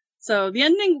 Yeah. So the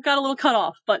ending got a little cut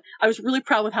off, but I was really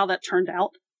proud with how that turned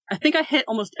out. I think I hit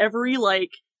almost every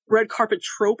like red carpet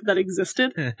trope that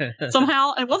existed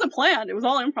somehow. It wasn't planned. It was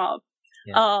all improv.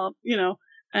 Yeah.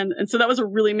 And so that was a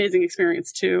really amazing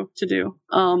experience to do,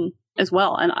 as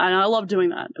well. And I love doing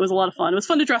that. It was a lot of fun. It was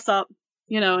fun to dress up,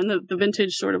 in the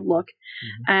vintage sort of look,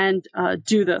 and,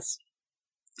 do this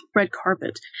red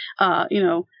carpet,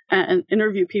 and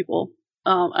interview people.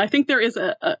 I think there is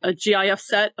a GIF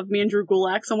set of me and Drew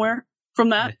Gulak somewhere from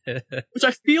that, which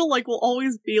I feel like will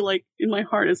always be like in my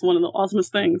heart as one of the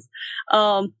awesomest things.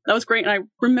 That was great. And I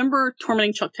remember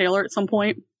tormenting Chuck Taylor at some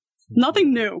point.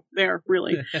 Nothing new there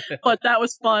really, but that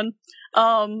was fun.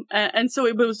 And so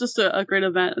it was just a great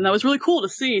event, and that was really cool to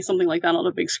see something like that on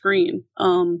a big screen.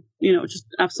 Just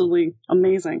absolutely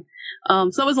amazing. So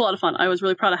that was a lot of fun. I was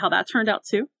really proud of how that turned out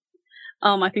too.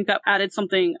 I think that added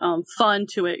something, fun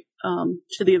to it,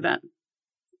 to the event.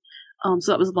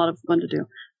 So that was a lot of fun to do.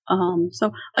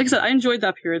 So like I said, I enjoyed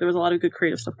that period. There was a lot of good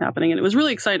creative stuff happening, and it was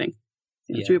really exciting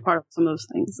to be a part of some of those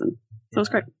things. And so it was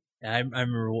great. Yeah, I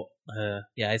remember.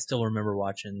 I still remember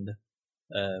watching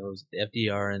what was it, the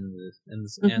FDR and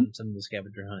some of the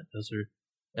scavenger hunt. Those are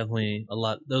definitely a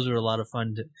lot. Those were a lot of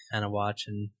fun to kind of watch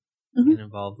and get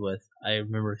involved with. I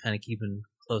remember kind of keeping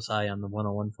close eye on the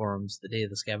 101 forums the day of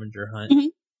the scavenger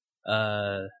hunt.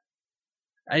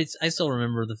 I still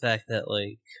remember the fact that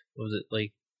like, what was it,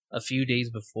 like a few days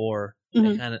before,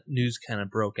 news kind of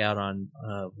broke out on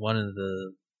one of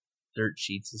the dirt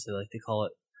sheets, as they like to call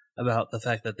it, about the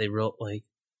fact that they wrote like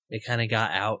it kind of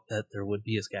got out that there would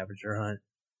be a scavenger hunt,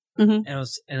 and it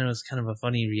was kind of a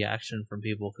funny reaction from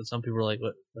people, because some people were like,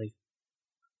 "What?"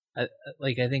 I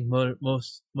think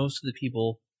most of the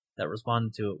people that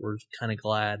responded to it were kind of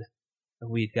glad that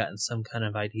we'd gotten some kind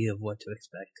of idea of what to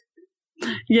expect.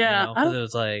 Yeah, because it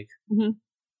was like,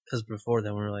 because before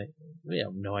then we were like, we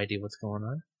have no idea what's going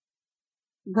on.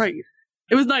 Right.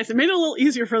 It was nice. It made it a little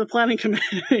easier for the planning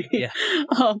committee. Yeah.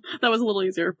 That was a little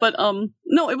easier, but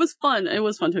no, it was fun. It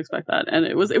was fun to expect that, and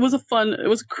it was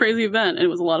a crazy event, and it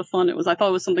was a lot of fun. I thought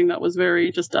it was something that was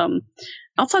very just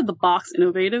outside the box,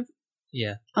 innovative.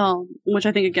 Yeah. Which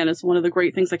I think again is one of the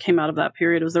great things that came out of that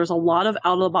period. Was there was a lot of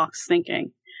out of the box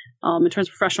thinking, in terms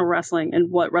of professional wrestling and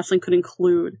what wrestling could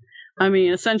include. I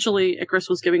mean, essentially, Icarus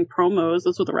was giving promos.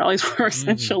 That's what the rallies were,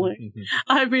 essentially.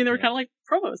 I mean, they were kind of like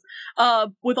promos,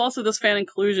 with also this fan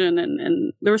inclusion,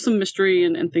 and there was some mystery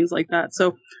and things like that.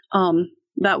 So,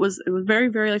 it was very,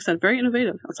 very, like I said, very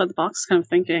innovative, outside the box kind of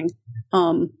thinking,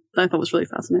 that I thought was really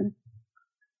fascinating.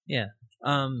 Yeah.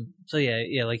 So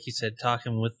yeah, like you said,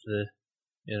 talking with the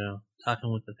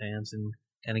fans and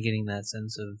kind of getting that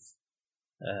sense of,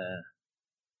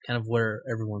 kind of where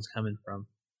everyone's coming from.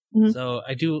 So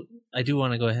I do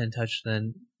want to go ahead and touch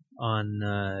then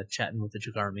on chatting with the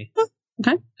Chook Army.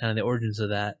 Okay. Kind of the origins of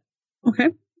that. Okay.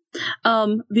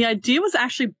 The idea was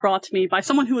actually brought to me by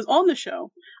someone who was on the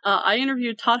show. I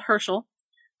interviewed Todd Herschel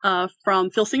from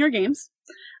Phil Singer Games,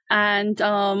 and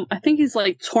I think he's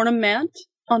like tournament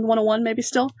on 101 maybe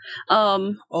still.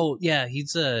 Oh yeah,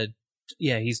 he's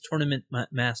tournament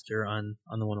master on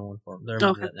the 101 forum. I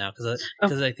remember that now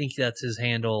because I think that's his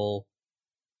handle.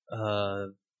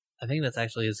 I think that's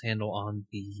actually his handle on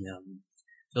the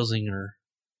Phil Zinger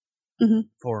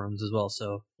forums as well.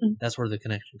 So that's where the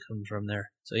connection comes from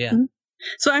there. So yeah.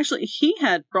 So actually, he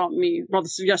had brought the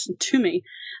suggestion to me,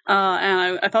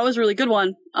 and I thought it was a really good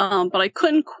one. But I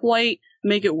couldn't quite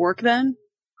make it work then.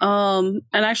 And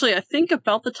actually, I think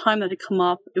about the time that it come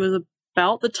up, it was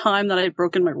about the time that I had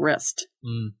broken my wrist.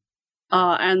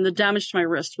 And the damage to my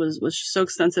wrist was so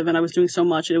extensive, and I was doing so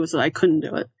much, and I couldn't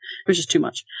do it. It was just too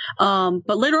much.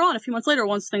 But later on, a few months later,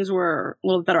 once things were a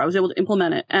little better, I was able to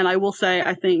implement it. And I will say,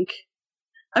 I think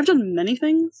I've done many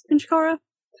things in Chikara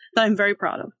that I'm very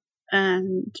proud of.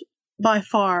 And by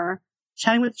far,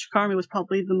 chatting with Chikara was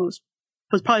probably the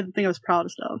thing I was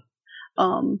proudest of.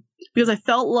 Because I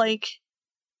felt like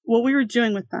what we were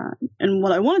doing with that, and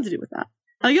what I wanted to do with that,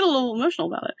 and I get a little emotional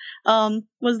about it,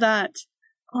 was that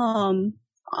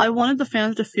I wanted the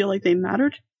fans to feel like they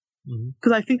mattered,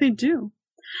 because I think they do.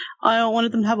 I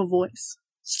wanted them to have a voice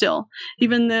still,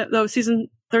 even though season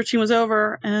 13 was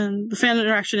over, and the fan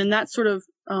interaction and that sort of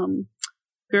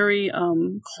very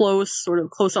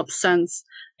close up sense,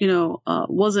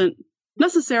 wasn't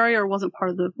necessary or wasn't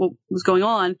part of what was going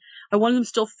on. I wanted them to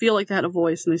still feel like they had a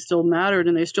voice and they still mattered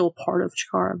and they're still a part of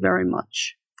Chikara very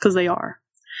much, because they are.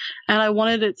 And I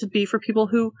wanted it to be for people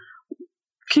who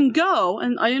can go,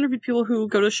 and I interviewed people who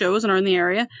go to shows and are in the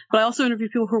area, but I also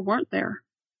interviewed people who weren't there,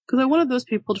 because I wanted those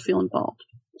people to feel involved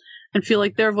and feel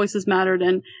like their voices mattered.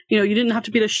 And, you didn't have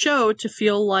to be at a show to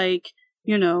feel like,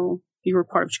 you were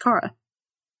part of Chikara.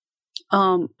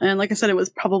 And like I said, it was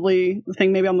probably the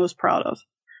thing maybe I'm most proud of.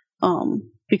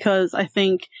 Because I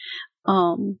think,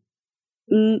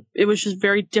 it was just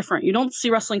very different. You don't see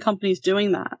wrestling companies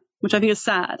doing that, which I think is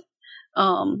sad.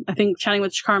 I think Chatting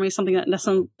with Chikara is something that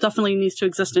definitely needs to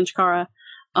exist in Chikara.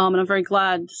 And I'm very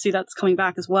glad to see that's coming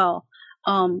back as well.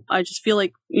 I just feel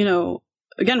like, again,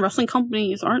 indie wrestling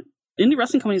companies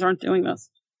aren't doing this.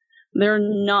 They're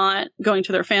not going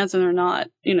to their fans and they're not,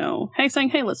 saying,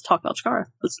 hey, let's talk about Chikara.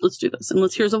 Let's do this. And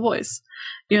here's a voice,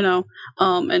 and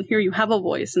here you have a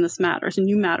voice and this matters and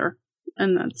you matter.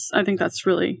 And I think that's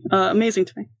really amazing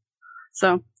to me.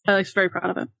 So I was very proud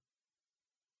of it.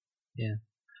 Yeah.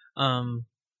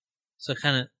 So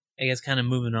kind of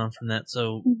moving on from that.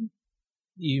 So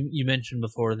you mentioned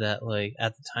before that, like,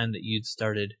 at the time that you'd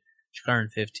started Chikara in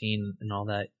 15 and all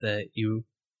that you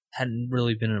hadn't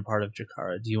really been a part of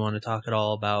Chikara. Do you want to talk at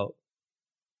all about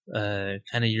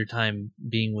kind of your time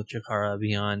being with Chikara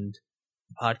beyond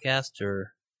the podcast,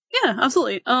 or? Yeah,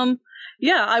 absolutely.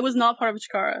 I was not part of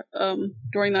Chikara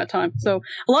during that time. So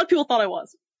a lot of people thought I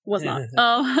was not.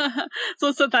 So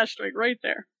let's set that straight right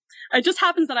there. It just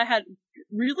happens that I had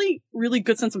really, really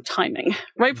good sense of timing,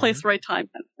 right place, right time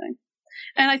kind of thing.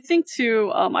 And I think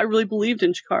too, I really believed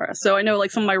in Chikara. So I know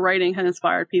like some of my writing had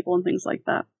inspired people and things like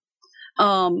that.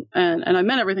 And I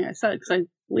meant everything I said because I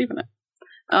believe in it.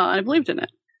 I believed in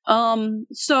it.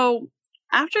 So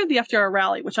after the FDR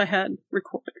rally, which I had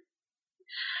recorded,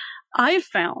 I had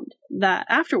found that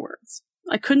afterwards,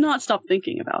 I could not stop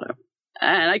thinking about it.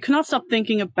 And I could not stop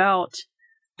thinking about,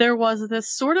 there was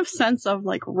this sort of sense of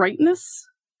like rightness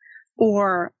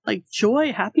or like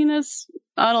joy, happiness,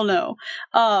 I don't know,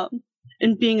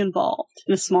 in being involved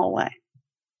in a small way.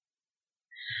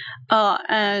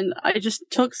 And I just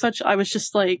I was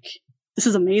just like, this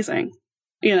is amazing.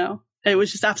 It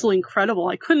was just absolutely incredible.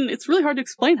 It's really hard to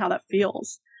explain how that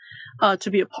feels, to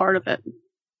be a part of it.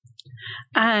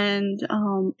 And,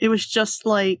 it was just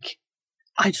like,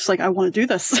 I want to do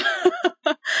this.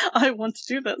 I want to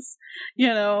do this,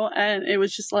 and it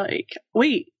was just like,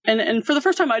 wait. And for the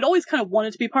first time, I'd always kind of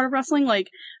wanted to be part of wrestling. Like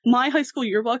my high school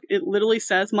yearbook, it literally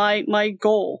says my life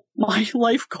goal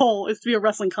is to be a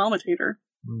wrestling commentator.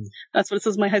 That's what it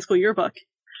says in my high school yearbook.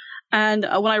 And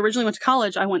when I originally went to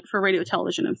college, I went for radio,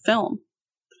 television, and film.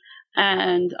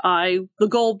 And the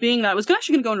goal being that I was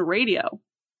actually going to go into radio,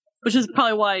 which is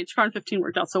probably why Chikara 15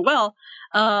 worked out so well.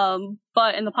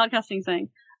 But in the podcasting thing,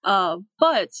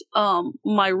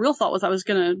 my real thought was I was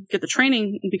going to get the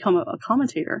training and become a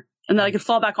commentator, and that I could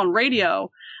fall back on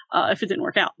radio, if it didn't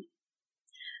work out.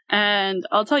 And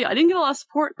I'll tell you, I didn't get a lot of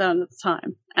support then at the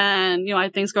time. And, I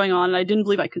had things going on and I didn't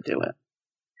believe I could do it.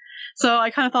 So I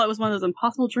kind of thought it was one of those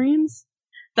impossible dreams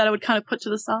that I would kind of put to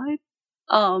the side,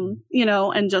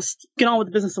 and just get on with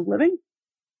the business of living.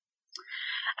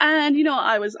 And,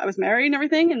 I was married and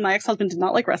everything, and my ex-husband did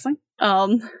not like wrestling.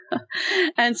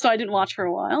 And so I didn't watch for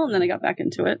a while, and then I got back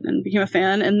into it and became a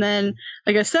fan. And then,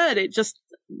 like I said,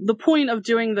 the point of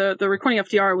doing the recording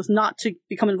FDR was not to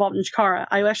become involved in Chikara.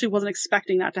 I actually wasn't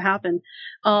expecting that to happen.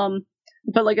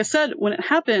 But like I said, when it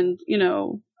happened,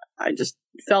 I just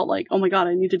felt like, oh my God,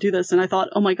 I need to do this. And I thought,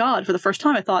 oh my God, for the first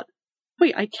time, I thought,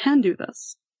 wait, I can do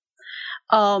this.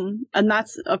 And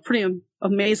that's a pretty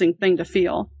amazing thing to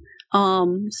feel.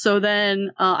 So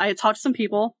then, I had talked to some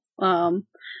people.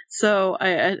 So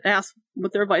I asked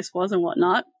what their advice was and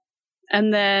whatnot.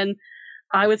 And then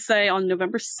I would say on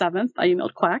November 7th, I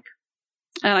emailed Quack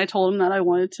and I told him that I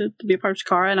wanted to be a part of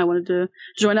Chikara and I wanted to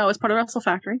join out as part of Wrestle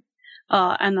Factory.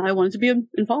 And I wanted to be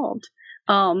involved.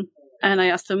 And I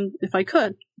asked him if I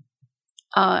could.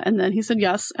 And then he said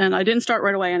yes. And I didn't start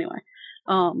right away anyway.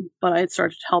 But I had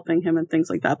started helping him and things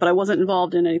like that, but I wasn't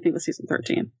involved in anything with season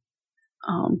 13.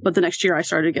 But the next year I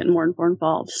started getting more and more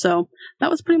involved. So that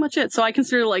was pretty much it. So I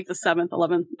consider like the 7th,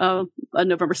 11th,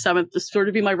 November 7th to sort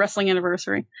of be my wrestling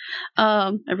anniversary,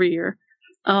 every year.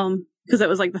 Cause that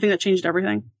was like the thing that changed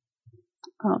everything,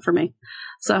 for me.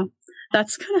 So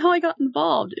that's kind of how I got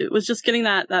involved. It was just getting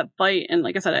that bite. And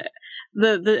like I said,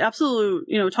 the absolute,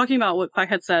 talking about what Quack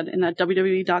had said in that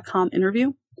WWE.com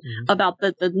interview about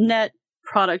the net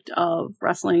product of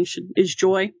wrestling is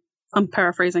joy. I'm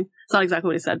paraphrasing. It's not exactly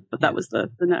what he said, but that was the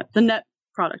net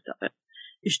product of it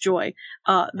is joy.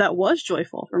 That was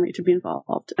joyful for me to be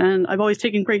involved. And I've always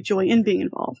taken great joy in being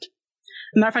involved.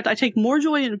 As a matter of fact, I take more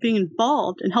joy in being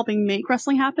involved in helping make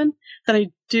wrestling happen than I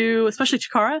do, especially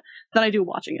Chikara, than I do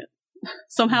watching it.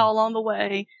 Somehow along the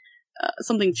way,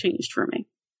 something changed for me.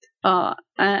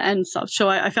 And such. So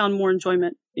I found more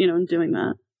enjoyment, in doing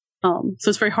that. So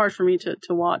it's very hard for me to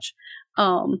watch,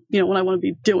 when I want to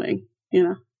be doing,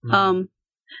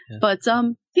 But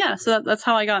so that's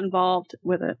how I got involved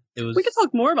with it. We could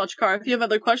talk more about Chikara if you have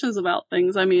other questions about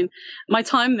things. I mean, my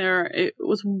time there, it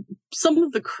was some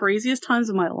of the craziest times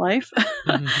of my life.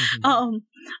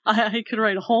 I could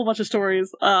write a whole bunch of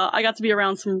stories. I got to be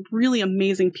around some really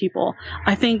amazing people.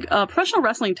 I think professional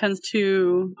wrestling tends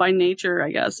to, by nature,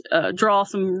 I guess, draw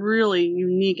some really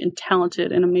unique and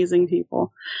talented and amazing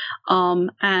people.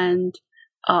 And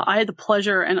I had the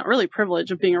pleasure and really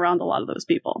privilege of being around a lot of those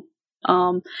people.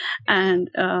 And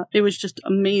it was just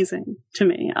amazing to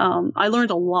me. I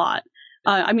learned a lot.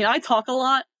 I talk a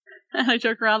lot and I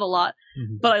joke around a lot,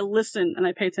 but I listen and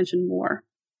I pay attention more.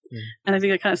 And I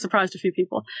think that kind of surprised a few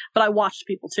people, but I watched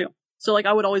people too. So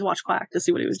I would always watch Quack to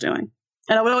see what he was doing.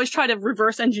 And I would always try to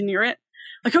reverse engineer it.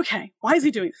 Okay, why is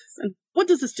he doing this? And what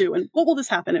does this do? And what will this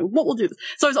happen? And what will do this?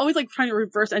 So I was always trying to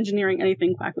reverse engineering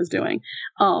anything Quack was doing.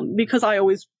 Because I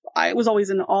was always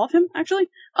in awe of him, actually.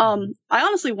 I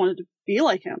honestly wanted to be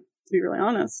like him, to be really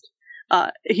honest.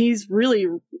 He's really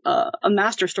a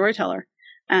master storyteller.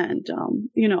 And,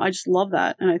 I just love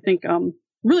that. And I think,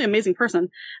 really amazing person.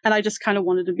 And I just kind of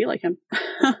wanted to be like him.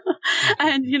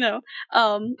 And,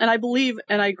 and I believe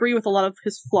and I agree with a lot of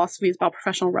his philosophies about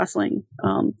professional wrestling.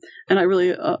 And I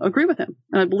really agree with him.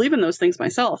 And I believe in those things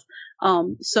myself.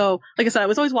 So like I said, I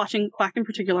was always watching Quack in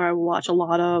particular. I would watch a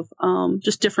lot of,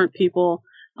 just different people.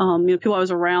 People I was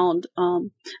around.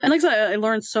 And like I said, I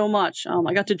learned so much.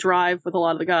 I got to drive with a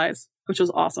lot of the guys, which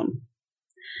was awesome.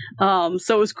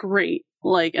 So it was great.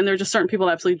 And there are just certain people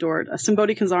I absolutely adored.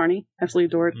 Simbodi Kanzarni, absolutely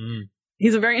adored.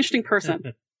 He's a very interesting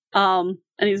person. And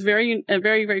he's very,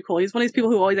 very, very cool. He's one of these people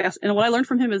who always asks, and what I learned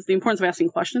from him is the importance of asking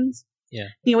questions. Yeah.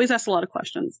 He always asks a lot of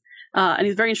questions. And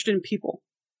he's very interested in people.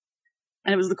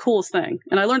 And it was the coolest thing.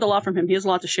 And I learned a lot from him. He has a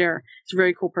lot to share. He's a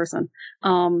very cool person.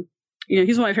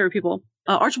 He's one of my favorite people.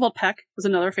 Archibald Peck was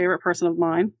another favorite person of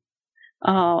mine.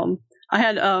 I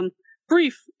had,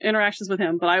 brief interactions with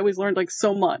him, but I always learned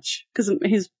so much because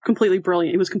he's completely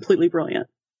brilliant. He was completely brilliant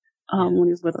when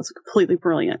he was with us. Completely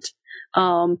brilliant.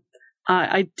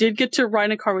 I did get to ride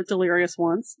in a car with Delirious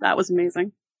once. That was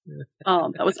amazing.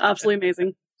 That was absolutely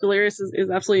amazing. Delirious is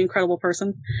absolutely incredible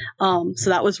person. So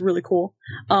that was really cool.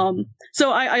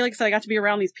 So I like I said, I got to be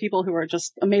around these people who are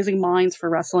just amazing minds for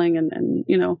wrestling and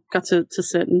got to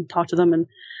sit and talk to them and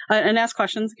ask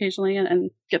questions occasionally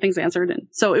and get things answered. And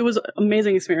so it was an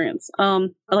amazing experience. I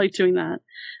liked doing that.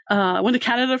 I went to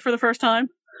Canada for the first time.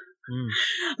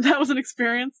 That was an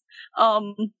experience.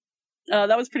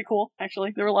 That was pretty cool,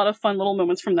 actually. There were a lot of fun little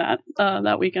moments from that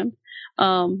weekend.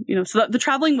 So the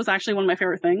traveling was actually one of my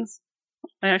favorite things.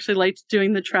 I actually liked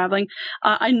doing the traveling.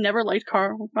 I never liked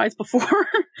car rides before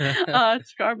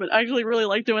car, but I actually really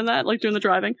liked doing that, like doing the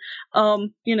driving.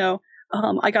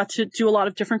 I got to do a lot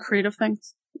of different creative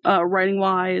things, writing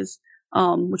wise,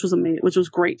 which was amazing, which was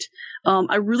great.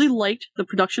 I really liked the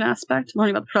production aspect,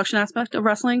 learning about the production aspect of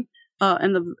wrestling,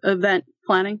 and the event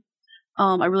planning.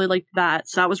 I really liked that.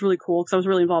 So that was really cool because I was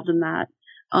really involved in that.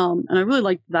 And I really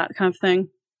liked that kind of thing.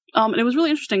 And it was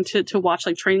really interesting to watch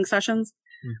training sessions.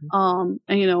 And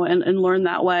learn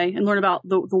that way and learn about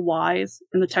the whys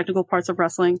and the technical parts of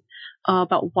wrestling,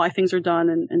 about why things are done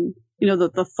and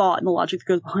the thought and the logic that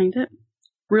goes behind it.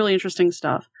 Really interesting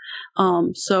stuff.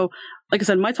 So like I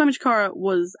said, my time in Chikara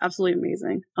was absolutely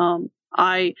amazing.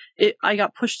 I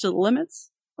got pushed to the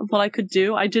limits of what I could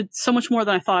do. I did so much more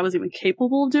than I thought I was even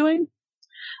capable of doing.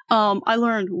 I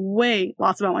learned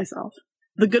lots about myself.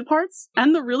 The good parts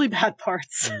and the really bad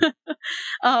parts,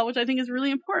 which I think is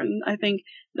really important. I think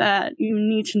that you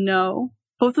need to know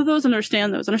both of those,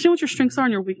 understand what your strengths are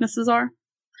and your weaknesses are.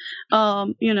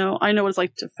 I know what it's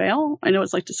like to fail. I know what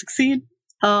it's like to succeed.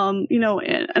 And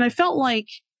I felt like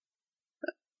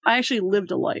I actually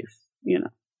lived a life,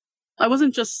 I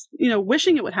wasn't just,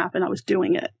 wishing it would happen. I was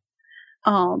doing it.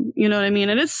 You know what I mean?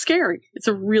 And it's scary. It's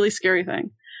a really scary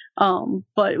thing.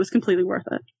 But it was completely worth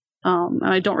it. And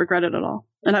I don't regret it at all.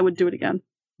 And I would do it again.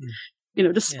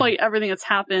 Despite everything that's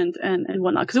happened and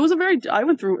whatnot. Because it was I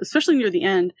went through, especially near the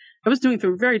end, I was doing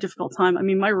through a very difficult time. I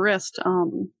mean, my wrist,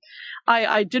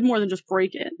 I did more than just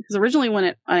break it. Because originally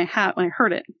when I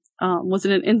hurt it, was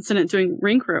in an incident doing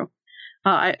ring crew.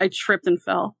 I tripped and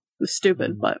fell. It was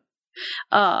stupid, but,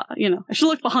 I should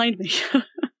look behind me.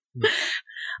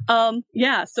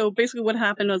 Yeah, so basically what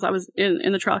happened was I was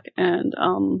in the truck and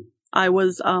I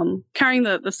was carrying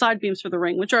the side beams for the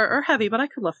ring, which are heavy, but I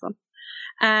could lift them.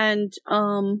 And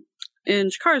in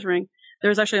Chikara's ring,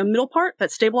 there's actually a middle part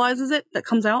that stabilizes it, that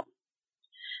comes out.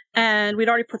 And we'd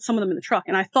already put some of them in the truck,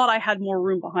 and I thought I had more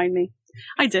room behind me.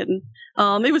 I didn't.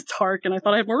 It was dark, and I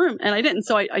thought I had more room, and I didn't,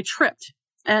 so I tripped.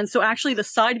 And so actually the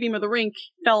side beam of the ring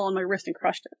fell on my wrist and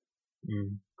crushed it.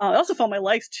 I also fell on my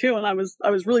legs, too, and I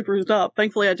was really bruised up.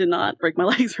 Thankfully, I did not break my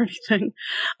legs or anything.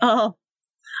 I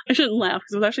shouldn't laugh,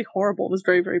 because it was actually horrible. It was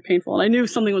very, very painful, and I knew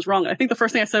something was wrong. I think the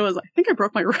first thing I said was, I think I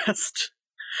broke my wrist.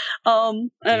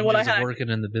 And what I had working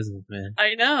in the business, man.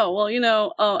 I know. Well,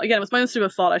 again, it was my own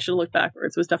stupid fault. I should have looked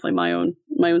backwards. It was definitely my own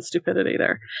stupidity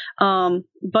there.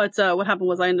 But what happened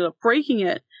was I ended up breaking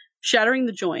it, shattering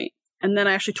the joint, and then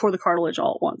I actually tore the cartilage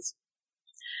all at once.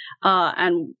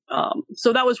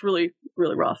 So that was really,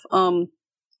 really rough. And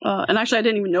actually I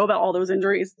didn't even know about all those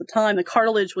injuries at the time. The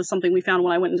cartilage was something we found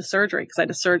when I went into surgery, because I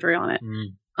did surgery on it.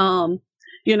 And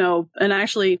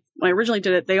actually when I originally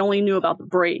did it, they only knew about the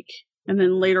break. And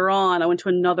then later on, I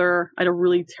had a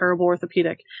really terrible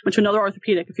orthopedic. Went to another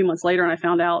orthopedic a few months later, and I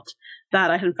found out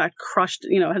that I had in fact crushed,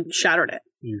 had shattered it.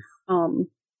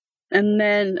 And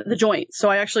then the joint. So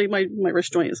I actually, my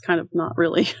wrist joint is kind of not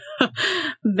really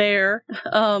there.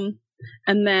 And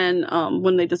then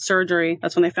when they did surgery,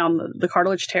 that's when they found the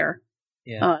cartilage tear.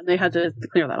 Yeah. They had to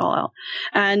clear that all out.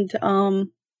 And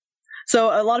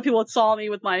so a lot of people saw me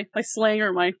with my sling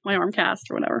or my arm cast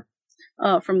or whatever.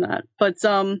 From that. But,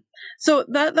 so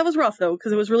that was rough though,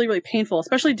 because it was really, really painful,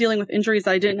 especially dealing with injuries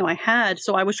that I didn't know I had.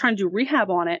 So I was trying to do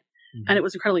rehab on it, and it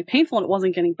was incredibly painful and it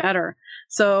wasn't getting better.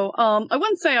 So, I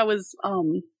wouldn't say I was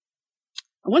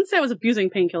abusing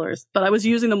painkillers, but I was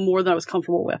using them more than I was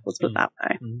comfortable with, let's put it that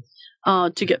way,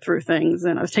 to get through things.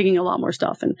 And I was taking a lot more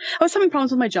stuff, and I was having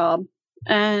problems with my job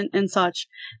and such,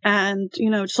 and,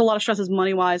 just a lot of stresses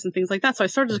money wise and things like that. So I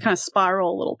started to kind of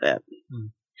spiral a little bit.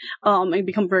 And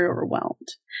become very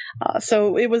overwhelmed.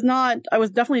 So I was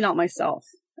definitely not myself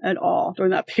at all during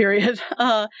that period.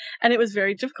 And it was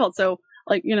very difficult. So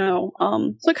so I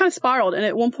kind of spiraled. And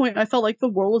at one point I felt like the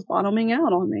world was bottoming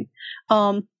out on me.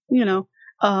 And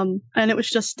it was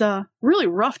just a really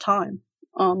rough time.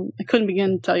 I couldn't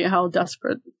begin to tell you how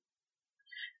desperate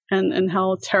and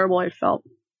how terrible I felt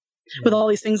with all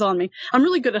these things on me. I'm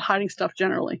really good at hiding stuff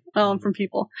generally, from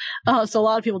people. So a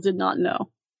lot of people did not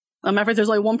know. Matter of fact, there's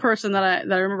only one person that I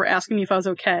remember asking me if I was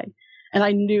okay, and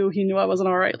I knew he knew I wasn't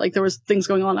all right. Like there was things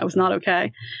going on, I was not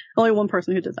okay. Only one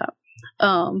person who did that.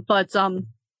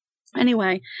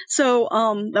 Anyway, so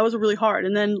that was really hard.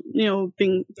 And then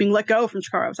being let go from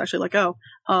Chikara, I was actually let go,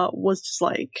 was just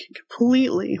like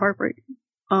completely heartbreaking,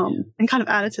 and kind of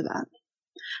added to that.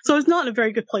 So I was not in a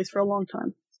very good place for a long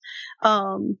time.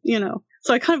 So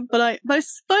I kind of, but I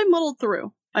muddled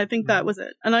through. I think that was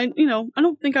it. And I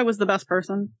don't think I was the best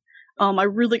person. I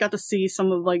really got to see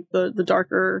some of like the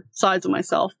darker sides of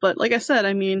myself. But like I said,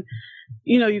 I mean,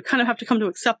 you kind of have to come to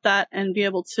accept that and be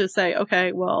able to say,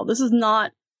 okay, well, this is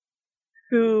not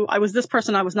who I was. This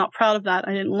person, I was not proud of that.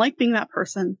 I didn't like being that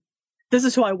person. This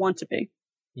is who I want to be.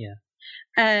 Yeah.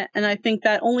 And I think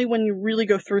that only when you really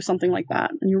go through something like that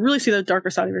and you really see the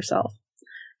darker side of yourself,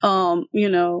 and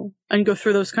go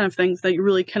through those kind of things that you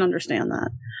really can understand that.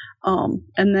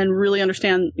 And then really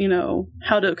understand,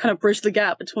 how to kind of bridge the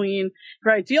gap between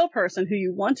your ideal person, who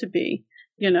you want to be,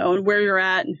 and where you're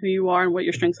at and who you are and what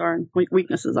your strengths are and what your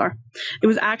weaknesses are. It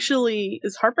was actually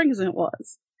as heartbreaking as it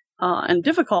was, and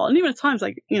difficult. And even at times,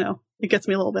 like, it gets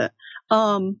me a little bit.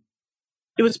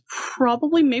 It was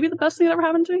probably maybe the best thing that ever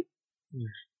happened to me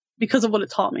because of what it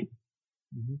taught me.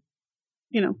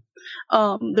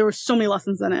 There were so many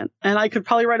lessons in it, and I could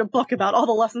probably write a book about all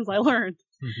the lessons I learned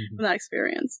from that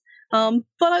experience. But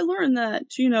I learned that,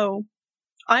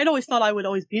 I'd always thought I would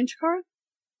always be in Chikara.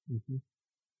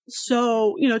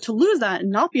 So, to lose that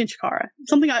and not be in Chikara,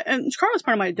 and Chikara was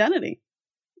part of my identity.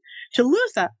 To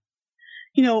lose that,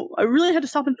 I really had to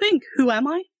stop and think, who am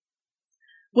I?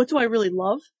 What do I really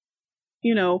love?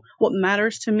 What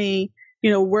matters to me?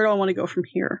 Where do I want to go from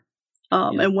here?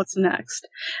 And what's next?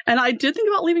 And I did think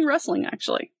about leaving wrestling,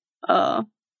 actually,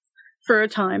 for a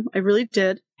time. I really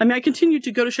did. I mean, I continued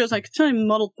to go to shows. I continued to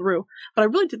muddle through, but I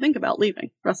really did think about leaving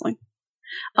wrestling.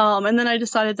 And then I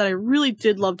decided that I really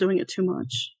did love doing it too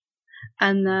much,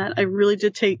 and that I really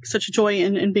did take such joy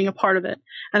in being a part of it.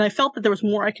 And I felt that there was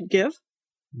more I could give,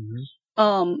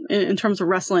 in terms of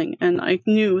wrestling. And I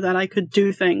knew that I could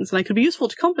do things and I could be useful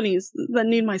to companies that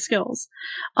need my skills.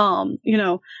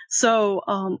 So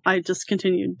I just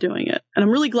continued doing it. And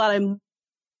I'm really glad I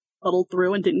muddled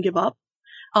through and didn't give up.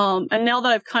 And now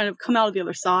that I've kind of come out of the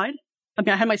other side, I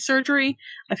mean, I had my surgery.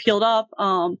 I've healed up,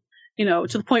 you know,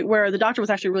 to the point where the doctor was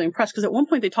actually really impressed because at one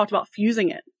point they talked about fusing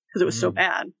it because it was so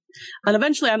bad. And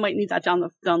eventually I might need that down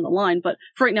the line, but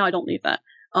for right now I don't need that.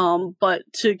 But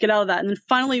to get out of that. And then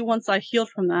finally, once I healed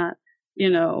from that, you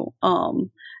know, you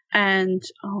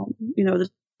know, the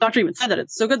doctor even said that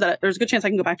it's so good that there's a good chance I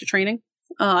can go back to training.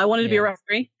 I wanted to be a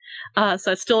referee.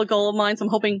 So it's still a goal of mine. So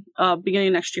I'm hoping, beginning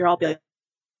of next year, I'll be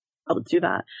able to do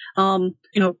that.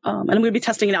 You know, and I'm going to be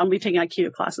testing it out. I'm going to be taking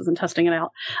Aikido classes and testing it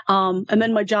out. And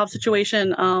then my job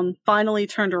situation, finally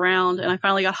turned around and I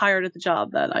finally got hired at the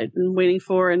job that I'd been waiting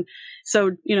for. And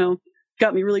so, you know,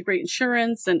 got me really great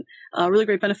insurance and, really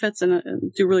great benefits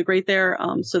and do really great there.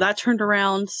 So that turned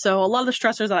around. So a lot of the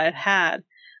stressors that I had,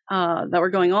 that were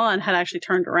going on had actually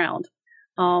turned around.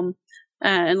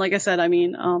 And like I said, I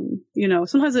mean, you know,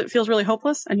 sometimes it feels really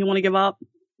hopeless and you want to give up.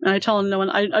 And I tell no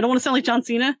one, I don't want to sound like John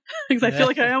Cena because I feel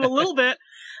like I am a little bit,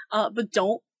 but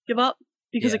don't give up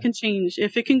because it can change.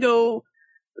 If it can go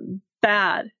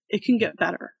bad, it can get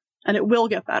better and it will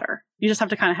get better. You just have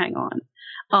to kind of hang on.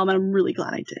 And I'm really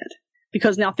glad I did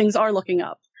because now things are looking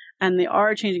up and they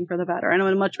are changing for the better. And I'm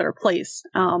in a much better place,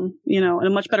 you know, and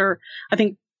a much better, I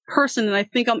think, person. And I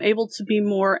think I'm able to be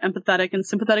more empathetic and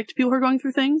sympathetic to people who are going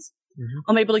through things.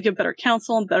 I'm able to give better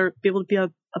counsel. I'm be able to be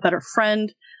a better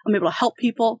friend. I'm able to help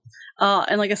people.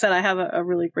 And like I said, I have a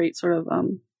really great sort of,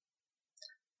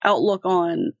 outlook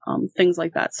on, things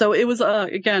like that. So it was,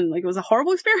 again, like it was a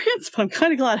horrible experience, but I'm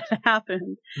kind of glad it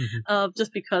happened,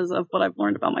 just because of what I've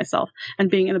learned about myself and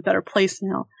being in a better place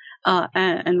now,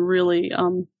 and really,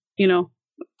 you know,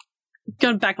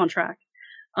 getting back on track.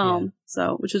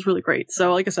 So, which is really great.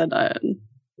 So, like I said,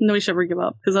 nobody should ever give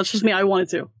up because that's just me. I wanted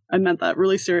to. I meant that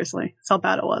really seriously. That's how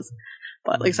bad it was.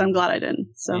 But like I said, I'm glad I didn't.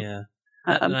 So yeah,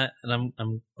 I'm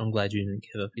glad you didn't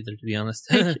give up either. To be honest,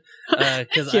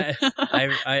 because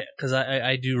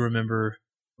I do remember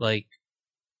like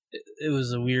it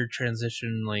was a weird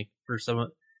transition like for someone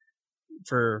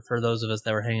for those of us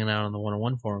that were hanging out on the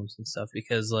 101 forums and stuff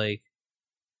because like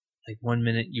 1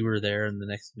 minute you were there and the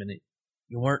next minute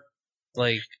you weren't.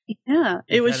 Like, yeah,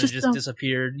 it was just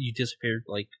disappeared. You disappeared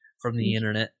like from the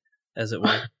internet, as it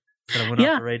were. Kind of went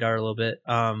off the radar a little bit.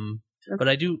 But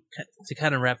I do to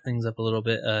kind of wrap things up a little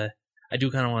bit. I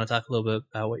do kind of want to talk a little bit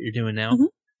about what you're doing now.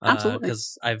 Absolutely,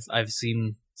 because I've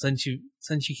seen since you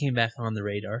came back on the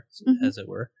radar, as it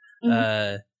were.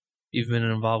 You've been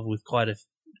involved with quite a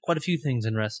few things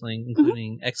in wrestling,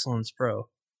 including Excellence Pro,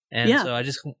 and so I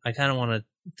kind of want to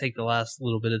take the last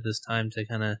little bit of this time to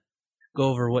kind of go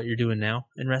over what you're doing now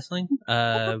in wrestling,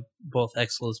 both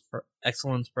Excellence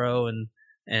Pro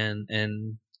and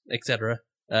etc.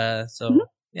 Yeah.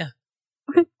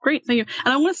 Okay, great, thank you.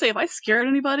 And I want to say, if I scared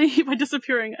anybody by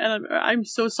disappearing, and I'm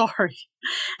so sorry.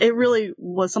 It really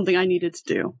was something I needed to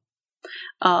do.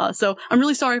 So I'm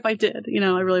really sorry if I did. You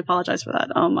know, I really apologize for that.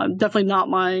 I'm definitely not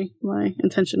my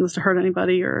intention was to hurt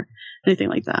anybody or anything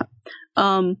like that.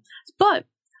 But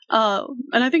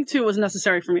and I think too it was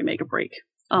necessary for me to make a break.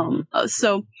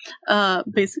 So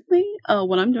basically,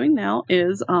 what I'm doing now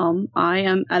is, I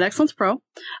am at Excellence Pro.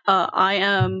 I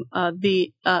am,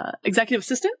 the, executive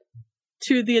assistant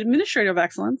to the administrator of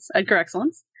Excellence, Edgar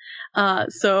Excellence.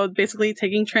 So basically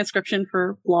taking transcription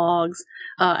for blogs,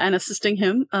 and assisting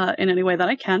him, in any way that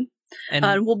I can. And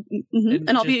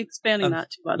I'll be expanding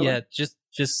that too, by the way. Yeah,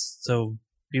 just so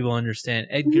people understand,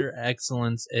 Edgar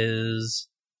Excellence is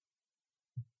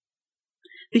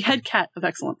the head cat of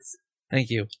Excellence. Thank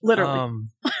you. Literally.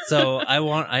 So I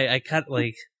was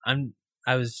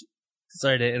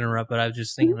sorry to interrupt, but I was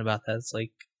just thinking about that. It's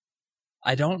like,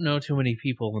 I don't know too many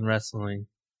people in wrestling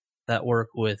that work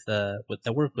with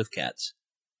cats.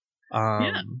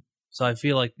 So I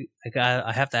feel like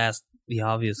I have to ask the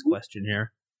obvious question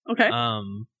here. Okay.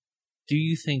 Do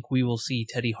you think we will see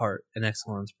Teddy Hart in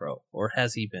Excellence Pro, or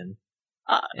has he been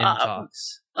in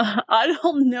talks? I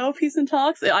don't know if he's in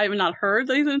talks. I have not heard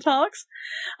that he's in talks.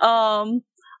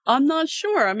 I'm not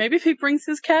sure. Maybe if he brings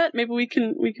his cat, maybe we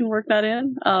can work that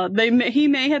in. He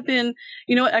may have been,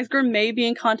 you know, Edgar may be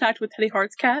in contact with Teddy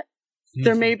Hart's cat.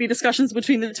 There may be discussions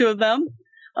between the two of them,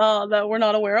 that we're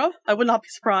not aware of. I would not be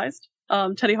surprised.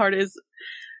 Teddy Hart is,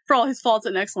 for all his faults,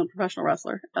 an excellent professional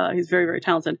wrestler. He's very, very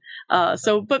talented.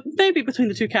 But maybe between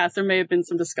the two cats, there may have been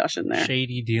some discussion there.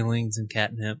 Shady dealings and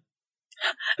catnip.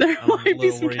 There might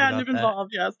be some catnip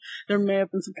involved, yes. There may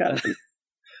have been some catnip.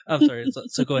 I'm sorry.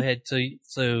 So go ahead. So you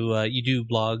do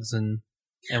blogs and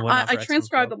whatnot. I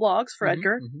transcribe the blogs for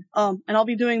Edgar. And I'll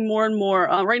be doing more and more.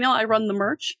 Right now I run the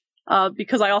merch,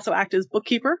 because I also act as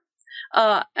bookkeeper.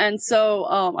 And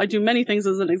so, I do many things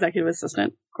as an executive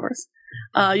assistant, of course.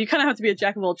 You kind of have to be a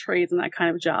jack of all trades in that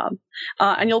kind of job.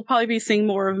 And you'll probably be seeing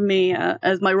more of me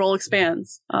as my role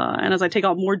expands and as I take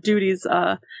on more duties,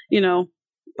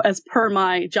 as per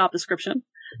my job description.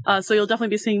 So you'll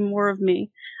definitely be seeing more of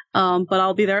me. But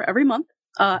I'll be there every month.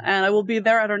 And I will be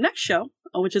there at our next show,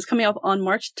 which is coming up on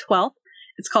March 12th.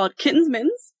 It's called Kittens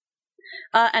Mittens.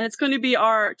 And it's going to be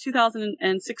our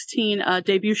 2016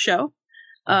 debut show.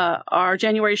 Our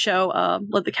January show,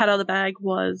 Let the Cat Out of the Bag,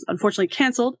 was unfortunately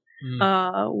canceled.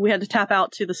 We had to tap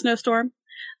out to the snowstorm.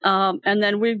 And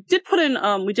then we did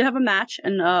we did have a match,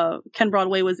 and Ken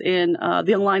Broadway was in the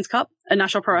Young Lions Cup at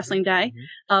National Pro Wrestling Day,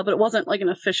 but it wasn't like an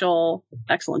official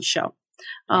excellence show.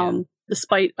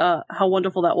 Despite how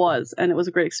wonderful that was, and it was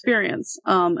a great experience.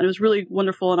 And it was really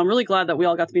wonderful, and I'm really glad that we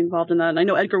all got to be involved in that. And I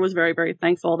know Edgar was very, very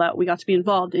thankful that we got to be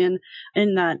involved in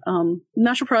that.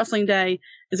 National Pro Wrestling Day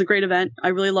is a great event. I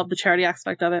really love the charity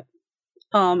aspect of it.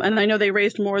 And I know they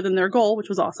raised more than their goal, which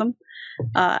was awesome.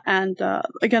 And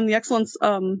again, the excellence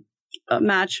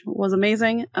match was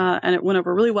amazing, and it went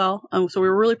over really well. So we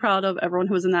were really proud of everyone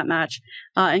who was in that match.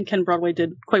 And Ken Broadway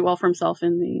did quite well for himself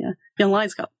in the Young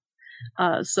Lions Cup.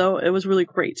 So it was really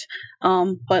great.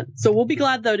 So we'll be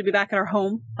glad though to be back at our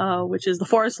home, which is the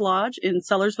Forest Lodge in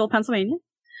Sellersville, Pennsylvania.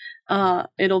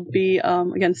 It'll be,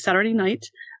 again, Saturday night.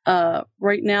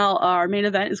 Right now our main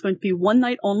event is going to be one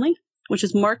night only, which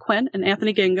is Mark Quinn and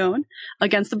Anthony Gangone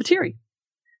against the Batiri.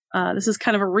 This is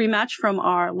kind of a rematch from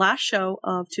our last show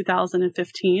of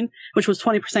 2015, which was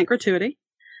 20% gratuity.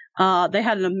 They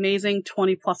had an amazing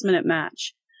 20-plus minute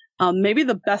match. Maybe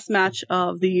the best match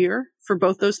of the year for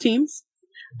both those teams.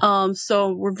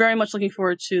 So we're very much looking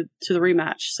forward to the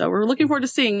rematch. So we're looking forward to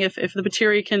seeing if the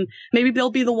Batiri can, maybe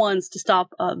they'll be the ones to stop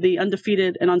the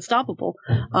undefeated and unstoppable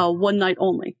one night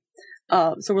only.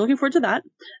 So we're looking forward to that.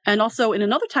 And also in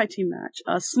another tag team match,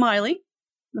 Smiley,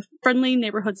 the friendly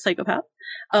neighborhood psychopath,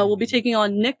 will be taking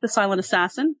on Nick the Silent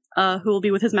Assassin, who will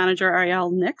be with his manager, Ariel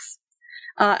Nix.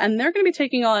 And they're going to be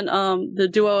taking on the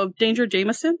duo of Danger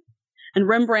Jameson and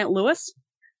Rembrandt Lewis.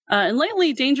 And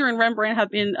lately, Danger and Rembrandt have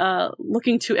been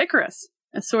looking to Icarus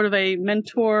as sort of a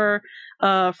mentor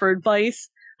for advice.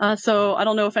 So I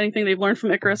don't know if anything they've learned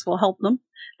from Icarus will help them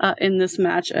in this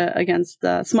match against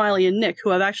Smiley and Nick,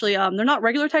 who have actually, they're not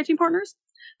regular tag team partners,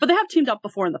 but they have teamed up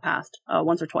before in the past,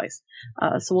 once or twice.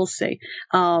 So we'll see.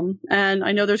 And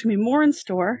I know there's going to be more in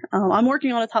store. I'm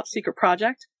working on a top secret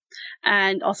project.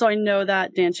 And also I know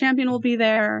that Dan Champion will be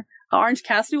there. Orange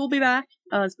Cassidy will be back.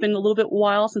 It's been a little bit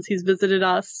while since he's visited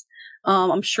us.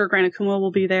 I'm sure Grant Akuma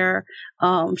will be there.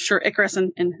 I'm sure Icarus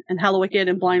and Hallowicked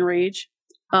and Blind Rage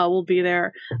will be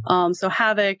there. So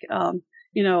Havoc,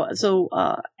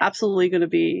 absolutely going to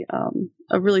be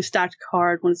a really stacked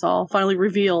card when it's all finally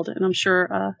revealed. And I'm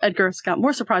sure Edgar's got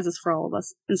more surprises for all of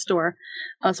us in store.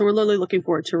 So we're literally looking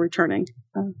forward to returning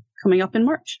coming up in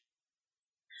March.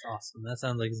 That's awesome. That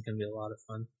sounds like it's going to be a lot of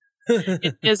fun.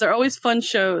 It is. They're always fun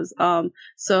shows.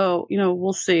 So,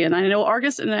 we'll see. And I know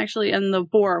Argus and the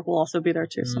Boar will also be there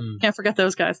too. So can't forget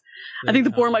those guys. I think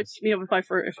the Boar might beat me up if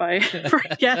I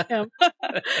forget him.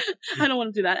 I don't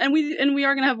want to do that. And we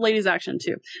are going to have ladies action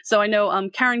too. So I know,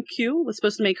 Karen Q was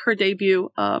supposed to make her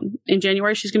debut, in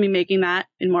January. She's going to be making that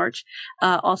in March.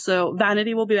 Also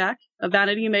Vanity will be back.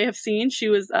 Vanity you may have seen. She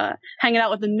was, hanging out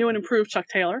with the new and improved Chuck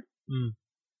Taylor.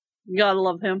 You gotta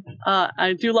love him.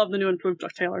 I do love the new and improved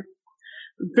Chuck Taylor.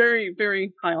 Very,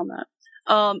 very high on that.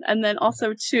 And then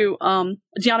also too,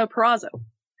 Gianno Perazzo,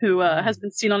 who has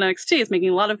been seen on NXT, is making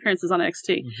a lot of appearances on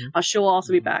NXT. She will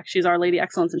also be back. She's our Lady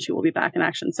Excellence, and she will be back in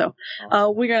action. So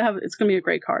it's gonna be a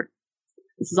great card.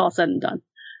 This is all said and done.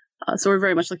 So we're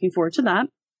very much looking forward to that.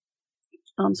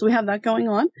 So we have that going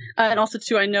on. And also,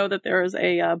 too, I know that there is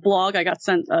a blog. I got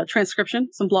sent a transcription,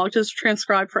 some blog to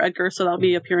transcribe for Edgar, so that'll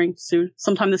be appearing soon,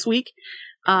 sometime this week.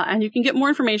 And you can get more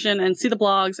information and see the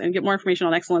blogs and get more information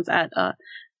on Excellence at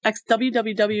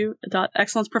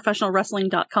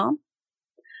www.excellenceprofessionalwrestling.com.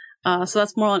 So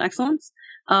that's more on Excellence.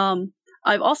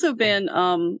 I've also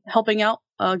been helping out,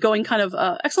 going kind of,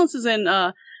 Excellence is in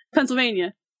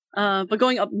Pennsylvania, but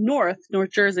going up North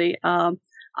Jersey.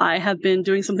 I have been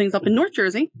doing some things up in North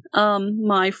Jersey.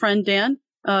 My friends Dan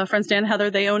and Heather,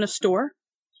 they own a store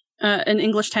in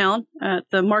English Town at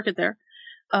the market there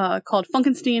called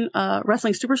Funkenstein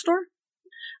Wrestling Superstore.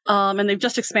 And they've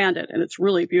just expanded, and it's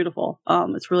really beautiful.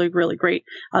 It's really, really great.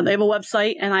 They have a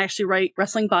website, and I actually write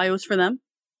wrestling bios for them,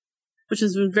 which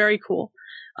has been very cool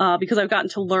because I've gotten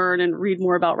to learn and read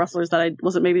more about wrestlers that I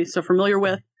wasn't maybe so familiar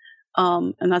with.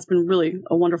 And that's been really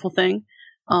a wonderful thing.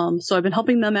 So I've been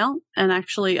helping them out, and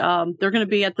actually, they're going to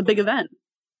be at the big event.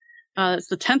 It's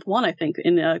the 10th one, I think,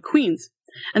 in Queens.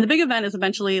 And the big event is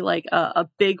eventually like a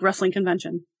big wrestling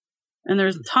convention. and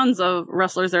there's tons of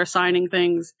wrestlers there signing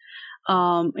things,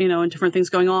 and different things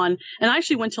going on. And I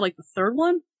actually went to like the third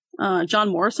one. John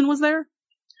Morrison was there,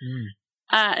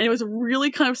 and it was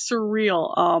really kind of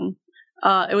surreal.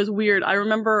 It was weird. I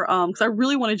remember because I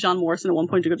really wanted John Morrison at one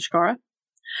point to go to Chikara,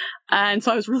 and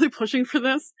so I was really pushing for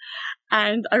this.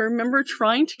 And I remember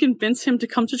trying to convince him to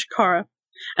come to Chikara,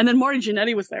 and then Marty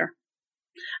Jannetty was there.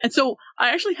 And so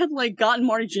I actually had gotten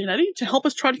Marty Jannetty to help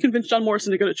us try to convince John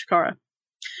Morrison to go to Chikara.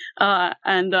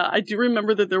 And I do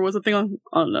remember that there was a thing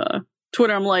on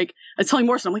Twitter. I was telling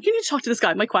Morrison, I'm like, you need to talk to this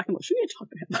guy, Mike Quackenbush. You need to talk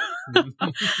to him.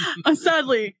 And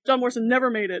sadly, John Morrison never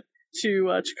made it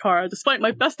to Chikara, despite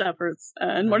my best efforts,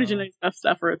 and Marty Jannetty's best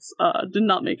efforts did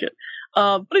not make it.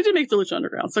 But he did make it to Lucha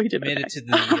Underground, so he did made okay. it to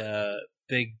the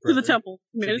big brother, to the temple.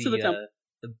 Made it to the temple.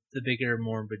 The bigger,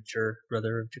 more mature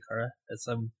brother of Chikara, as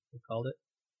some have called it.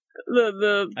 I've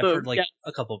heard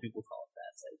a couple of people call it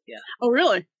that. So, yeah. Oh,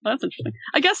 really? That's interesting.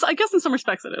 I guess in some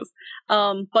respects it is.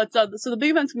 But so the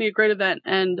big event's gonna be a great event,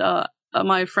 and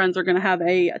my friends are gonna have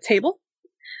a table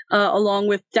along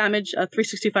with Damage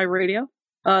 365 Radio.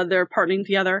 They're partnering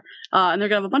together, and they're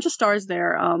gonna have a bunch of stars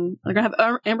there. They're gonna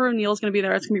have Amber O'Neill's gonna be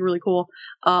there. It's gonna be really cool.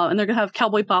 And they're gonna have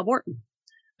Cowboy Bob Orton.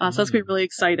 So that's gonna be really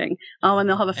exciting. And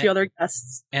they'll have a few other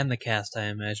guests. And the cast, I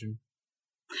imagine.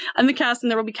 And the cast,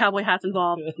 and there will be cowboy hats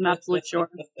involved. I'm absolutely sure.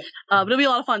 But it'll be a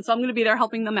lot of fun. So I'm going to be there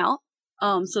helping them out.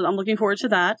 So I'm looking forward to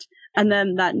that. And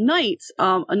then that night,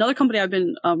 another company I've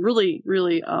been really,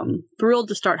 really thrilled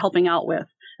to start helping out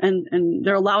with, and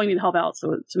they're allowing me to help out,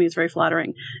 so to me it's very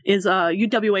flattering, is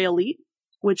UWA Elite,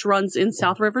 which runs in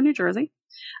South River, New Jersey,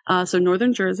 so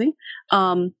northern Jersey.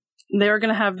 They're going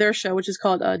to have their show, which is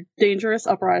called Dangerous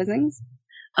Uprisings.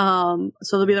 So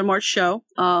there'll be their March show.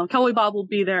 Cowboy Bob will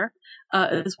be there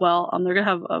as well. They're going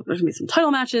to have there's going to be some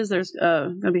title matches. There's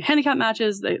going to be handicap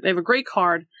matches. They have a great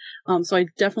card. So I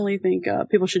definitely think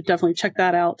people should definitely check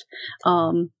that out.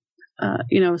 So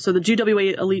the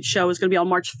GWA Elite show is going to be on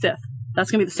March 5th.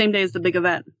 That's going to be the same day as the big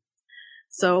event.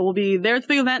 So we'll be there at the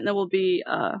big event, and then we'll be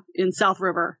in South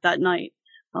River that night.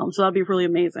 So that'll be really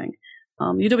amazing.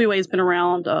 UWA has been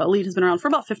around, Elite has been around for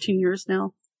about 15 years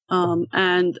now.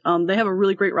 And they have a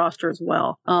really great roster as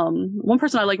well. One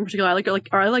person I like in particular, I like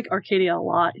Arcadia a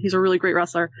lot. He's a really great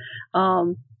wrestler.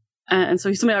 And so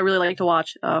he's somebody I really like to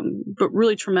watch, but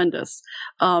really tremendous.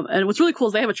 And what's really cool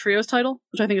is they have a trios title,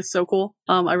 which I think is so cool.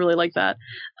 I really like that.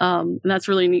 And that's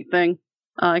a really neat thing.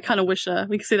 I kind of wish,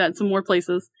 we could see that in some more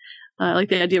places. I like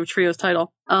the idea of a trios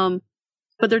title.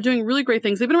 But they're doing really great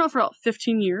things. They've been around for about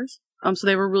 15 years. So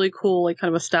they have a really cool, kind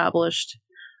of established,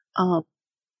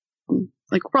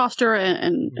 roster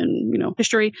and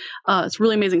history. It's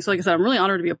really amazing. So like I said, I'm really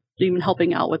honored to be even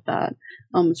helping out with that.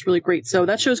 It's really great. So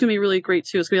that show's going to be really great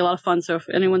too. It's going to be a lot of fun. So if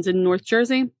anyone's in North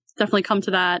Jersey, definitely come to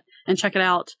that and check it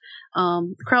out.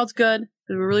 The crowd's good.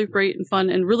 They're really great and fun,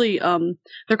 and really,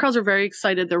 their crowds are very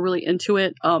excited. They're really into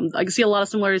it. I can see a lot of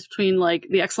similarities between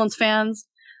the Excellence fans,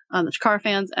 the Chikara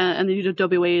fans, and the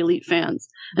UWA Elite fans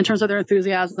in terms of their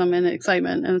enthusiasm and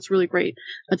excitement, and it's really great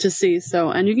to see. So,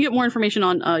 and you can get more information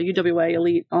on UWA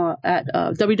Elite at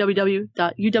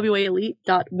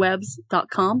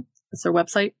www.uwaelite.webs.com. That's their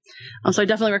website. So I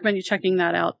definitely recommend you checking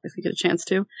that out if you get a chance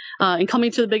to. And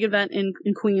coming to the big event in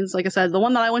Queens, like I said, the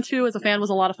one that I went to as a fan was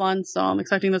a lot of fun, so I'm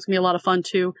expecting there's going to be a lot of fun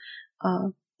too.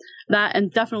 That, and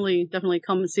definitely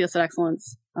come and see us at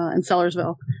Excellence in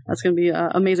Sellersville. That's going to be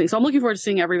amazing. So I'm looking forward to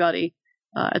seeing everybody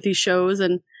at these shows,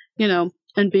 and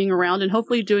and being around, and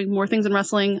hopefully doing more things in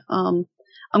wrestling. I'm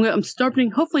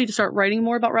starting hopefully to start writing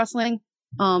more about wrestling.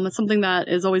 It's something that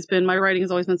has always been, my writing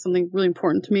has always been something really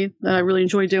important to me that I really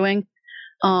enjoy doing.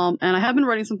 And I have been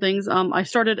writing some things. I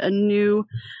started a new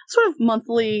sort of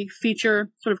monthly feature,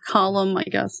 sort of column, I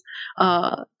guess,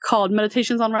 called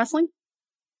Meditations on Wrestling.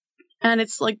 And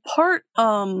it's part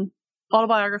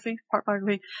autobiography, part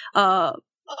biography,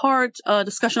 part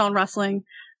discussion on wrestling,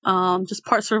 just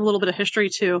part sort of a little bit of history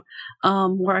too,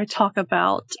 where I talk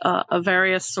about a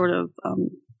various sort of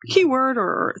keyword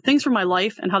or things from my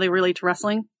life and how they relate to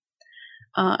wrestling.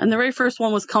 And the very first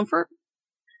one was comfort.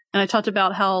 And I talked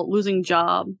about how losing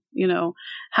job,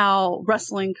 how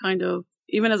wrestling kind of,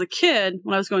 even as a kid,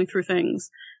 when I was going through things,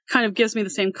 kind of gives me the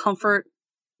same comfort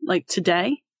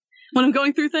today when I'm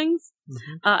going through things.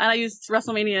 Mm-hmm. And I used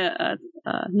WrestleMania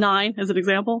 9 as an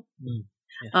example.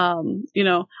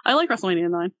 Yeah. I like WrestleMania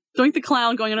 9. Doink the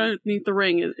Clown going underneath the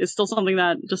ring is still something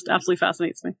that just absolutely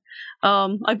fascinates me.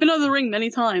 I've been under the ring many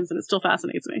times and it still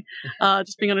fascinates me.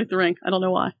 Just being underneath the ring. I don't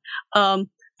know why.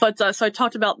 So I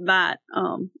talked about that.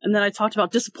 And then I talked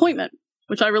about disappointment,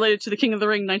 which I related to the King of the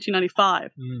Ring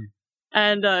 1995.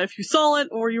 And if you saw it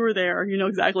or you were there, you know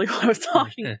exactly what I was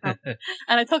talking about. And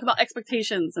I talk about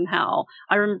expectations and how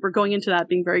I remember going into that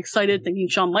being very excited, thinking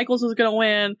Shawn Michaels was going to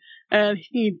win, and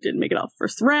he didn't make it out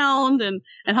first round, and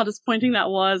how disappointing that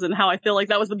was, and how I feel like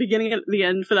that was the beginning and the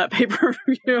end for that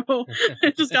pay-per-view.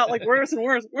 It just got like worse and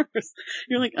worse and worse.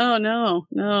 You're like, oh no,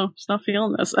 just not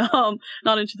feeling this.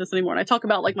 Not into this anymore. And I talk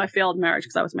about like my failed marriage,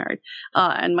 because I was married,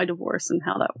 and my divorce and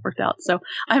how that worked out. So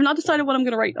I have not decided what I'm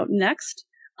going to write next.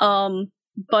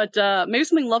 But maybe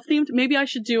something love themed. Maybe I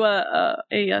should do a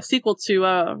sequel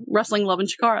to Wrestling Love and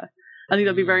Chikara. I think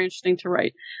that'd be very interesting to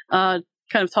write. Kind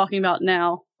of talking about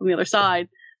now from the other side,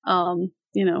 seeing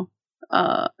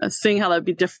how that'd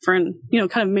be different,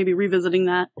 kind of maybe revisiting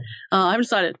that. I haven't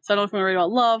decided. So I don't know if I'm going to write about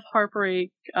love,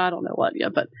 heartbreak, I don't know what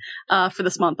yet, but for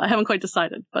this month, I haven't quite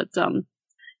decided. But, but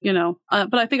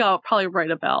I think I'll probably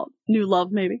write about new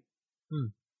love, maybe.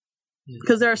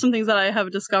 Because there are some things that I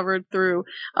have discovered through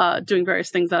doing various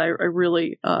things that I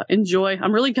really enjoy.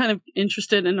 I'm really kind of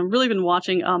interested, and I've really been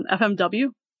watching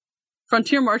FMW,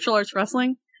 Frontier Martial Arts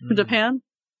Wrestling from Japan.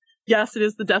 Yes, it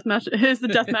is the deathmatch. It is the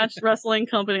deathmatch wrestling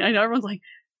company. I know everyone's like,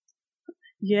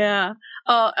 yeah,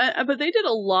 but they did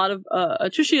a lot of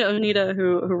Atsushi Onita,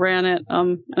 who ran it,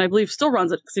 and I believe still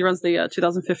runs it because he runs the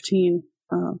 2015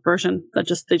 version that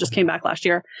they just came back last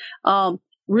year.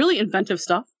 Really inventive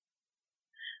stuff.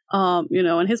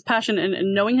 And his passion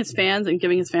and knowing his fans and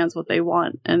giving his fans what they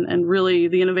want. And really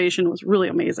the innovation was really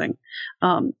amazing.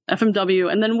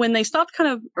 FMW. And then when they stopped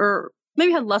or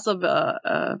maybe had less of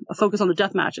a focus on the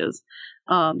death matches,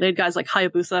 they had guys like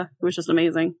Hayabusa, who was just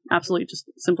amazing. Absolutely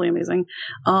just simply amazing.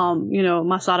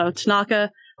 Masato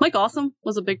Tanaka, Mike Awesome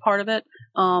was a big part of it.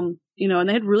 And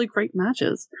they had really great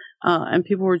matches. And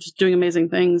people were just doing amazing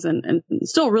things and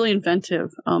still really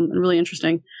inventive, and really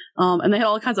interesting. And they had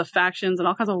all kinds of factions and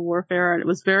all kinds of warfare. And it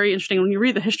was very interesting. When you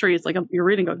read the history, it's like you're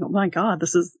reading going, oh my God,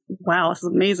 this is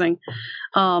amazing.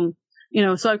 So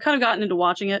I've kind of gotten into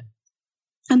watching it,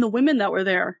 and the women that were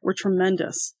there were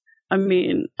tremendous. I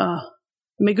mean,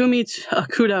 Megumi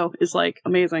Kudo is like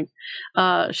amazing.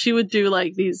 She would do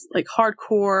like these like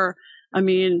hardcore,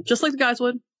 just like the guys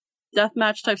would,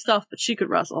 deathmatch type stuff, but she could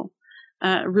wrestle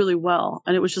really well,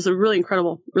 and it was just a really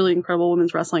incredible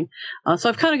women's wrestling. So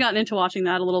I've kind of gotten into watching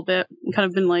that a little bit, and kind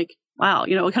of been like, wow,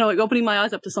 kind of like opening my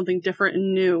eyes up to something different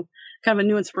and new, kind of a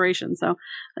new inspiration. So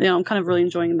I'm kind of really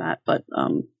enjoying that. But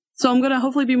so I'm gonna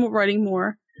hopefully be writing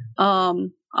more.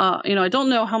 I don't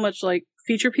know how much like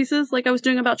feature pieces like I was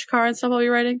doing about Chikara and stuff I'll be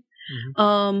writing.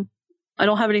 I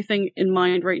don't have anything in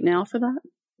mind right now for that.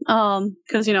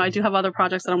 Because I do have other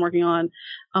projects that I'm working on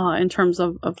in terms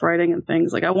of writing and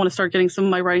things. Like I want to start getting some of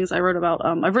my writings I wrote about.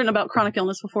 I've written about chronic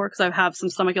illness before because I have some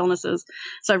stomach illnesses,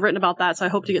 so I've written about that. So I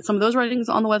hope to get some of those writings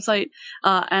on the website,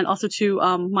 and also to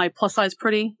my Plus Size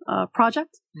Pretty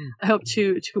project. I hope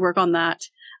to work on that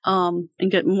and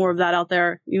get more of that out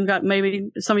there. You've got,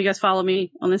 maybe some of you guys follow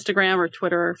me on Instagram or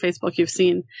Twitter or Facebook. You've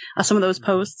seen some of those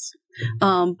posts,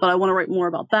 but I want to write more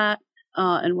about that.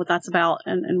 And what that's about,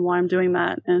 and why I'm doing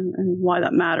that, and why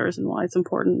that matters, and why it's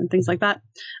important, and things like that.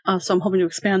 So I'm hoping to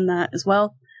expand that as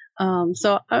well.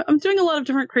 So I'm doing a lot of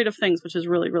different creative things, which is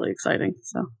really, really exciting.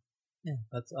 So yeah,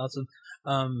 that's awesome.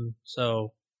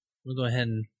 So we'll go ahead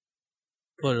and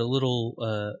put a little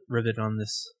ribbon on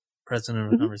this present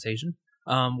of a conversation.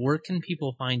 Where can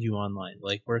people find you online?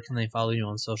 Like, where can they follow you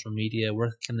on social media?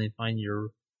 Where can they find your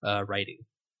writing?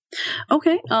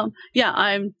 Okay. I'm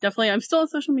still on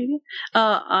social media.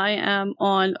 I am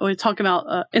on, we're talking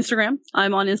about, Instagram.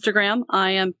 I'm on Instagram.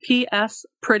 I am PS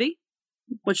Pretty,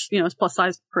 which, is plus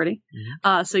size pretty.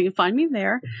 So you can find me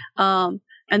there. And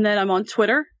then I'm on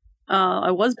Twitter.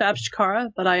 I was Babs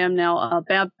Chikara, but I am now,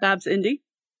 Babs Indie.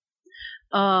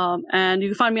 And you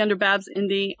can find me under Babs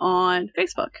Indie on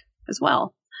Facebook as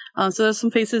well. So there's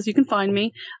some faces you can find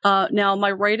me. Now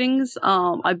my writings,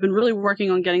 I've been really working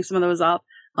on getting some of those up.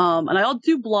 And I'll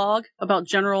do blog about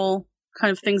general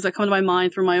kind of things that come to my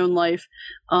mind through my own life,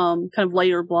 kind of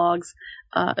lighter blogs,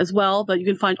 as well. But you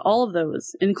can find all of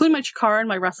those, including my Chikara and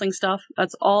my wrestling stuff.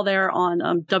 That's all there on,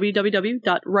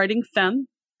 www.writingfemme,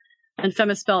 and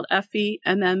femme is spelled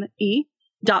FEMME.com.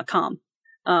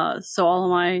 So all of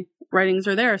my writings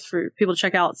are there for people to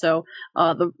check out. So,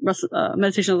 the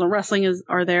meditations on wrestling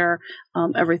are there,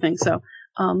 everything. So,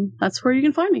 that's where you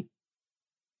can find me.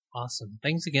 Awesome.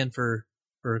 Thanks again for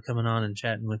coming on and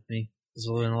chatting with me. This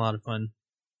has been a lot of fun.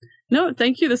 No,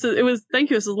 thank you. This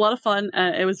is a lot of fun.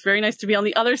 It was very nice to be on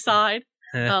the other side,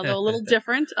 though a little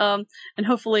different. And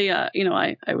hopefully, I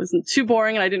wasn't too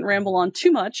boring and I didn't ramble on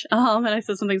too much. And I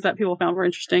said some things that people found were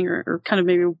interesting or kind of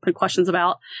maybe put questions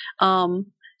about.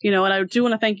 And I do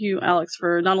want to thank you, Alex,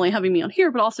 for not only having me on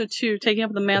here, but also to taking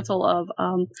up the mantle of,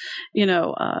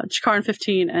 Chikar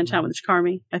 15 and Chat with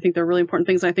Chikarmi. I think they're really important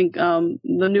things. I think the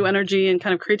new energy and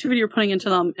kind of creativity you're putting into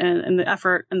them and the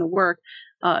effort and the work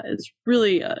is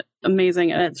really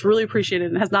amazing, and it's really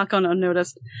appreciated and has not gone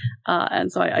unnoticed.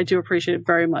 And so I do appreciate it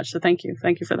very much. So thank you.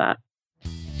 Thank you for that.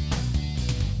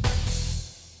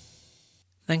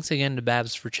 Thanks again to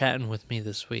Babs for chatting with me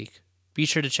this week. Be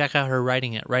sure to check out her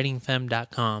writing at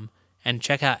writingfem.com and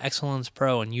check out Excellence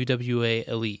Pro and UWA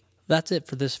Elite. That's it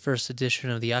for this first edition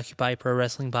of the Occupy Pro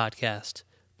Wrestling Podcast.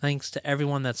 Thanks to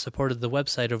everyone that supported the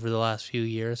website over the last few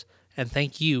years, and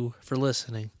thank you for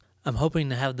listening. I'm hoping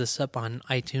to have this up on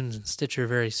iTunes and Stitcher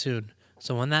very soon,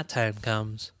 so when that time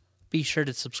comes, be sure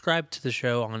to subscribe to the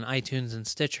show on iTunes and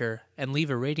Stitcher and leave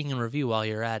a rating and review while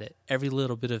you're at it. Every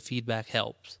little bit of feedback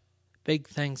helps. Big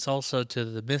thanks also to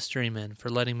the Mystery Men for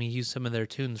letting me use some of their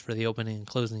tunes for the opening and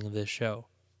closing of this show.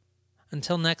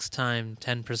 Until next time,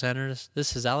 10 presenters,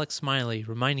 this is Alex Smiley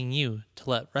reminding you to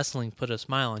let wrestling put a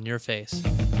smile on your face.